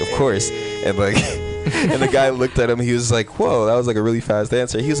 Kendrick, of course. And like. And the guy looked at him. He was like, "Whoa, that was like a really fast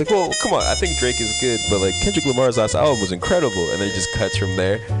answer." He was like, "Well, come on. I think Drake is good, but like Kendrick Lamar's last album was incredible." And then it just cuts from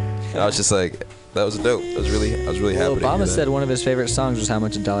there. And I was just like, "That was dope. I was really happy." Obama said one of his favorite songs was "How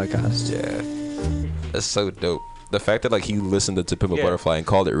Much a Dollar Costs." Yeah, that's so dope. The fact that like he listened to Pimp a Butterfly and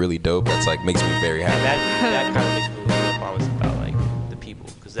called it really dope. That's like makes me very happy. And that kind of makes me believe that Obama's about like the people,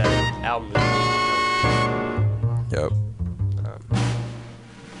 because that album is really Yep.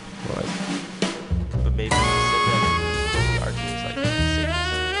 But maybe he said that arguments like sickness.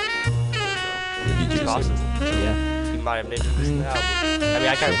 It's possible. Yeah. He might have named it this now, but I mean,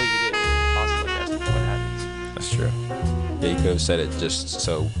 I kind of believe he did. It's possible that's what happens. That's true. Yeah, you could have said it just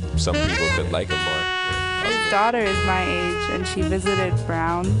so some people could like him more. His daughter is my age, and she visited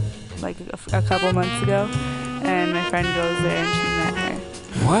Brown like a couple months ago, and my friend goes there and she met her.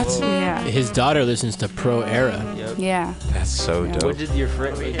 What? Yeah. His daughter listens to Pro Era. Yep. Yeah. That's so dope. What did your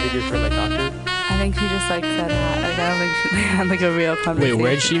friend like talk to her? I think she just like said hi. Like I don't think she had like a real conversation. Wait,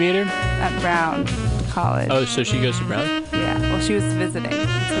 where'd she meet her? At Brown College. Oh, so she goes to Brown? Yeah. Well, she was visiting. It's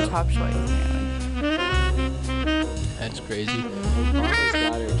her top choice apparently. That's crazy. Obama's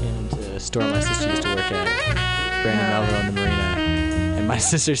daughter came into a store my sister used to work at, Brandon Melville in the Marina, and my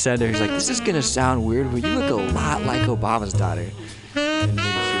sister said to her, she's like, "This is gonna sound weird, but you look a lot like Obama's daughter." And she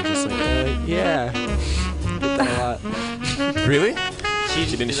was just like, "Yeah." Did that a lot. Really? She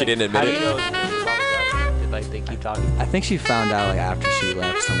didn't admit How do it. you know Obama's daughter? Did like they keep talking? I think she found out like after she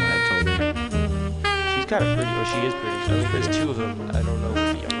left. Someone had told her. She's kind of pretty. Well, she is pretty. I mean, there's two of them. I don't know what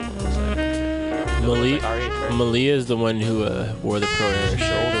the younger one was like. Malia is the one who wore the Pro Era shirt.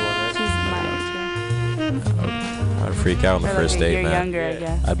 She's my age. Yeah. I'd freak out on the Or, first like, a date, year man. younger, I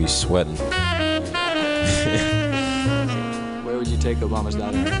guess. I'd be sweating. Where would you take Obama's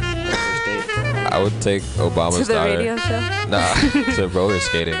daughter? I would take Obama's To the daughter. radio show? Nah, to roller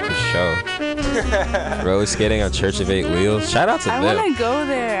skating for sure. Roller skating on Church of Eight Wheels. Shout out to I them. want to go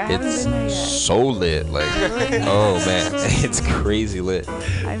there. I haven't It's been there yet. so lit. Like, oh man, it's crazy lit.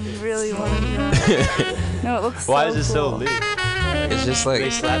 I really want to go. No, it looks Why so is it so cool. lit? It's just like They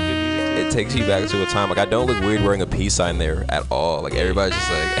slap good music. it takes you back to a time. Like I don't look weird wearing a peace sign there at all. Like everybody's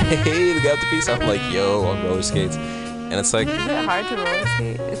just like, hey, look out the peace sign. I'm like, yo, on roller skates, and it's like, Is it hard to roller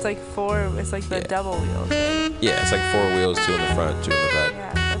skate? It's like it's like the double wheels, right? yeah, it's like 4 wheels, 2 in the front, 2 in the back.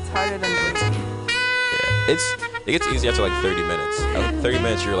 Yeah, that's harder than breaking. It gets easy after like 30 minutes. After 30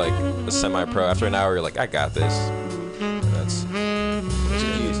 minutes, you're like a semi-pro. After an hour, you're like, I got this. That's.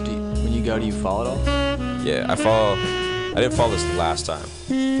 When you go, do you fall at all? Yeah, I fall. I didn't fall this last time.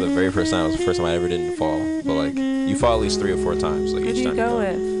 For the very first time, it was the first time I ever didn't fall. But like, you fall at least 3 or 4 times. Like Who do each you time. go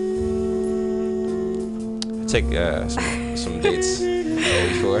with? I take some dates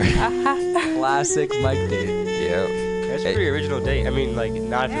before. Classic Mike date. Yeah. That's a pretty original date. I mean, like,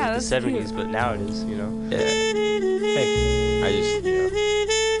 not if Yeah, it's the that's 70s, cute. but now it is, you know? Yeah. Hey, I just,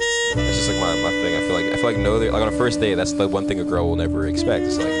 it's just like my thing. I feel like no other, like on a first date, that's the one thing a girl will never expect.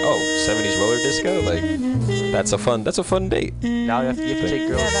 It's like, oh, 70s roller disco, like that's a fun date. Now you have to take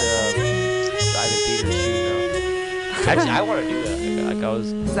girls to drive-in theaters too. Now. Actually, I want to do that. Like I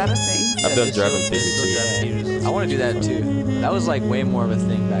was. Is that a thing? I've done drive-in theater too. I want to do that too. That was like way more of a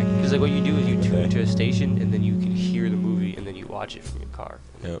thing back then. Because like what you do is you tune into a station and then you can hear the movie and then you watch it from your car.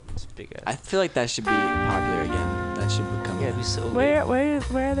 Yep. It's big ass. I feel like that should be popular again. That should become. Yeah, it'd be so. Where are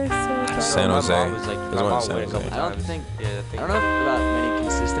they so? San Jose. My mom was like, There's my one in mom San went a couple Jose. I don't times. think. Yeah, I don't know about many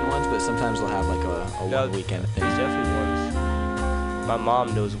consistent ones, but sometimes they'll have like a No, one weekend thing. There's definitely ones. My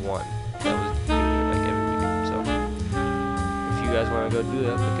mom knows one that was doing it like every weekend. So if you guys want to go do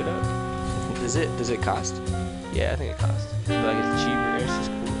that, look it up. Does it cost? Yeah, I think it costs. But like it's cheaper. It's just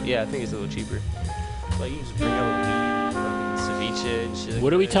cool. Yeah, I think it's a little cheaper. Like you just bring out weed, fucking ceviche and shit.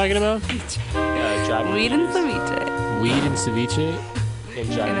 What are we talking about? Weed and ceviche. Weed and ceviche?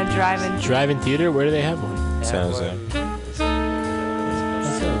 In a drive-in. Drive-in theater? Where do they have one? San Jose.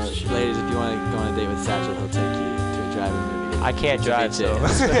 Ladies, if you want to go on a date with Satchel, he'll take you to a drive-in movie. I can't drive, so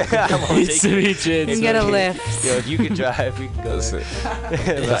Ceviche. I won't It's take you. ceviche. You get a lift. Yo, if you can drive, we can go there.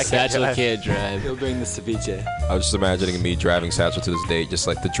 But Satchel can't drive. He'll bring the ceviche. I was just imagining me driving Satchel to this date, just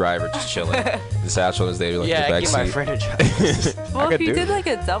like the driver just chilling. The Satchel is there, like Yeah, the I back get my seat. friend to drive. Well, could if you do did like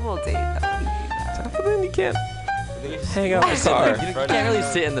a double date, that would be But then you can't hang out in the You car. can't really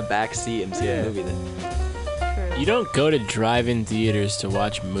sit in the back seat and see the movie then. You don't go to drive-in theaters to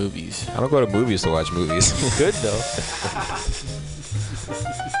watch movies. I don't go to movies to watch movies. Good though.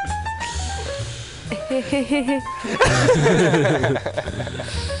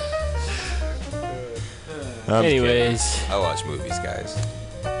 Anyways, I watch movies, guys.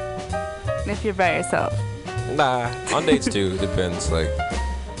 if you're by yourself. Nah, on dates too. Depends. Like,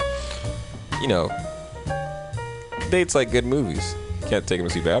 you know, dates like good movies. Can't take them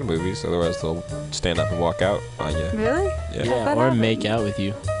to see bad movies, otherwise they'll stand up and walk out on you. Really? Yeah. yeah, or make out with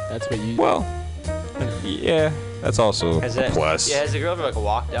you. That's what you. Well, yeah, that's also Has a that, plus. Yeah, has a girl ever like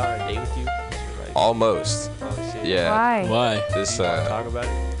walked out on a date with you? Like, Almost. oh shit. Yeah. Why? Why? This Talk about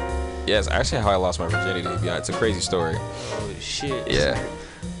it. yeah, it's actually how I lost my virginity. To be honest, it's a crazy story. Holy shit. Yeah.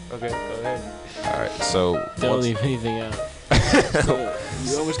 Okay, go ahead. All right. So Don't once- leave anything out.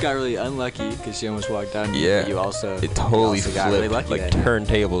 You almost got really unlucky because she almost walked out. And Yeah. You also. It totally you also flipped, got really lucky like that night.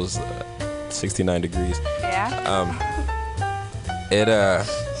 turntables, 69 degrees. Yeah.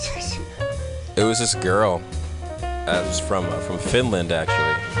 It was this girl. It was from Finland,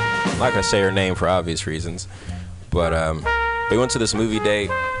 actually. I'm not gonna say her name for obvious reasons, but we went to this movie date.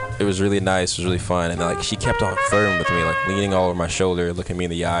 It was really nice. It was really fun, and like she kept on flirting with me, like leaning all over my shoulder, looking me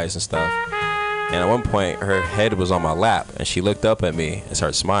in the eyes and stuff. And at one point, her head was on my lap, and she looked up at me and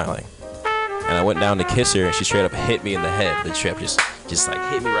started smiling. And I went down to kiss her, and she straight up hit me in the head. The trip just like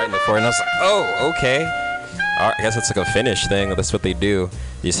hit me right in the forehead. And I was like, oh, okay. All right, I guess it's like a Finnish thing. That's what they do.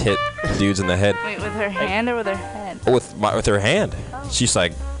 You just hit dudes in the head. Wait, with her hand or with her head? With her hand. She's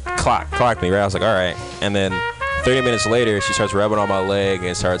like, clocked me, right? I was like, all right. And then 30 minutes later, she starts rubbing on my leg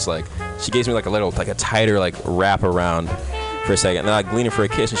and starts like, she gives me like a tighter like wrap around for a second. And then I lean in for a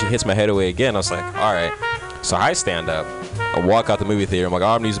kiss and she hits my head away again. I was like, all right. So I stand up. I walk out the movie theater. I'm like, oh,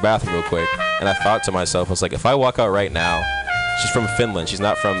 I'm gonna use the bathroom real quick. And I thought to myself, I was like, if I walk out right now, she's from Finland. She's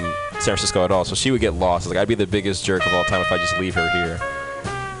not from San Francisco at all. So she would get lost. Like, I'd be the biggest jerk of all time if I just leave her here.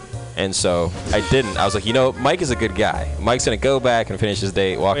 And so I didn't. I was like, you know, Mike is a good guy. Mike's gonna go back and finish his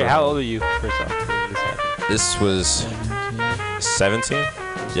date. Walk Wait, around. how old are you? First off, when this happened? This was 17?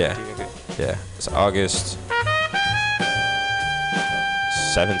 Yeah. Yeah. It's August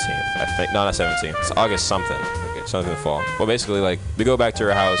 17th, I think. No, not 17th. It's August something. Okay, something in the fall. Well, basically, like, we go back to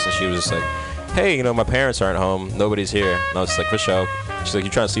her house, and she was just like, hey, you know, my parents aren't home. Nobody's here. And I was just like, for sure. She's like, you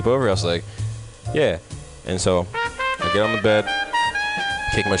trying to sleep over? I was like, yeah. And so I get on the bed,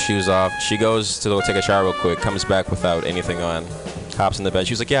 kick my shoes off. She goes to go take a shower real quick, comes back without anything on, hops in the bed.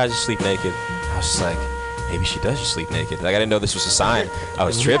 She was like, yeah, I just sleep naked. I was just like, maybe she does just sleep naked. Like, I didn't know this was a sign. I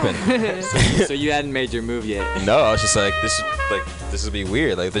was tripping. So you hadn't made your move yet? No, I was just like, this would be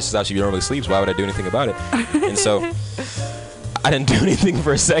weird. Like, this is how she normally sleeps. Why would I do anything about it? And so I didn't do anything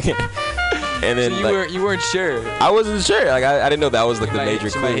for a second. And then so you weren't sure. I wasn't sure. Like, I didn't know that was like the major clue.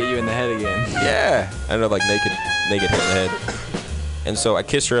 She might hit you in the head again. Yeah. I don't know, like naked hit in the head. And so I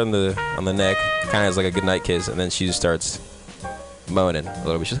kissed her on the neck, kind of as like a goodnight kiss, and then she just starts moaning a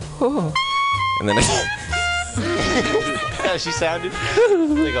little bit. She's like, oh. And then how she sounded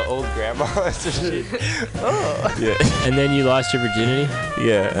like an old grandma or some shit. Oh. Yeah. And then you lost your virginity?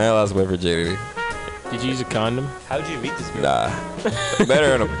 Yeah, and I lost my virginity. Did you use a condom? How'd you meet this girl? Nah. I met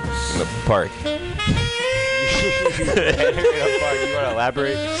her in the park. You want to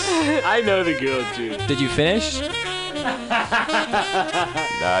elaborate? I know the girl, dude. Did you finish? Nah,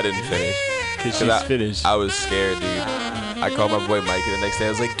 I didn't finish. Cause she's finished. I was scared, dude. I called my boy Mikey the next day. I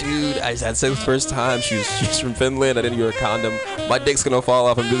was like, dude, I just had sex the first time. She's from Finland. I didn't give her a condom. My dick's gonna fall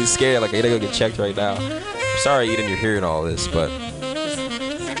off. I'm really scared. Like, I gotta go get checked right now. I'm sorry, Eden, you're hearing all this, but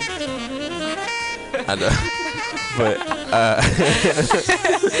I know. But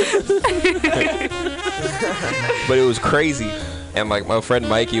but it was crazy. And like my friend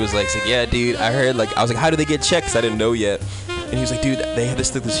Mikey was like, yeah, dude, I heard, like, I was like, how do they get checked? 'Cause I didn't know yet. And he was like, dude, they had to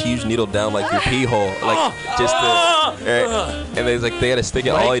stick this huge needle down like your pee hole, like just to, right? And they was like, they had to stick it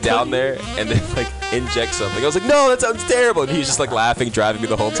all the way down there and then like inject something. I was like, no, that sounds terrible. And he was just like laughing, driving me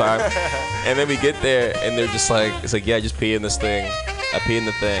the whole time. And then we get there and they're just like, it's like, yeah, just pee in this thing. I pee in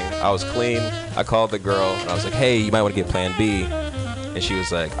the thing. I was clean. I called the girl and I was like, hey, you might want to get Plan B. And she was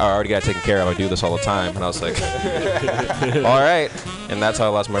like, oh, I already got it taken care of. I do this all the time. And I was like, all right. And that's how I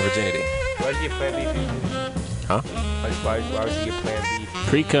lost my virginity. Why did you get Plan B? Huh? Why would you get Plan B?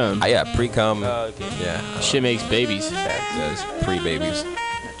 Pre-cum. Yeah, pre-cum. Oh, okay. Yeah. Shit makes babies. That's pre-babies.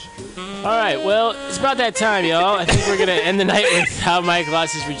 All right, well, it's about that time, y'all. I think we're going to end the night with how Mike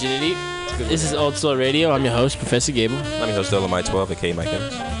lost his virginity. This is Old Soul Radio. I'm your host, Professor Gable. I'm your host, Dolomite 12, aka Mike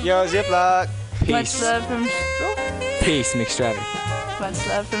Evans. Yo, Ziploc. Much love from Peace, McStravic. Much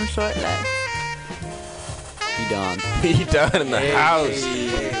love from Short Left. Be done. Be done in the house.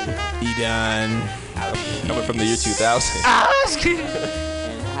 Be done. Coming from the year 2000.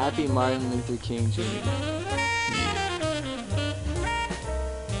 And happy Martin Luther King Jr.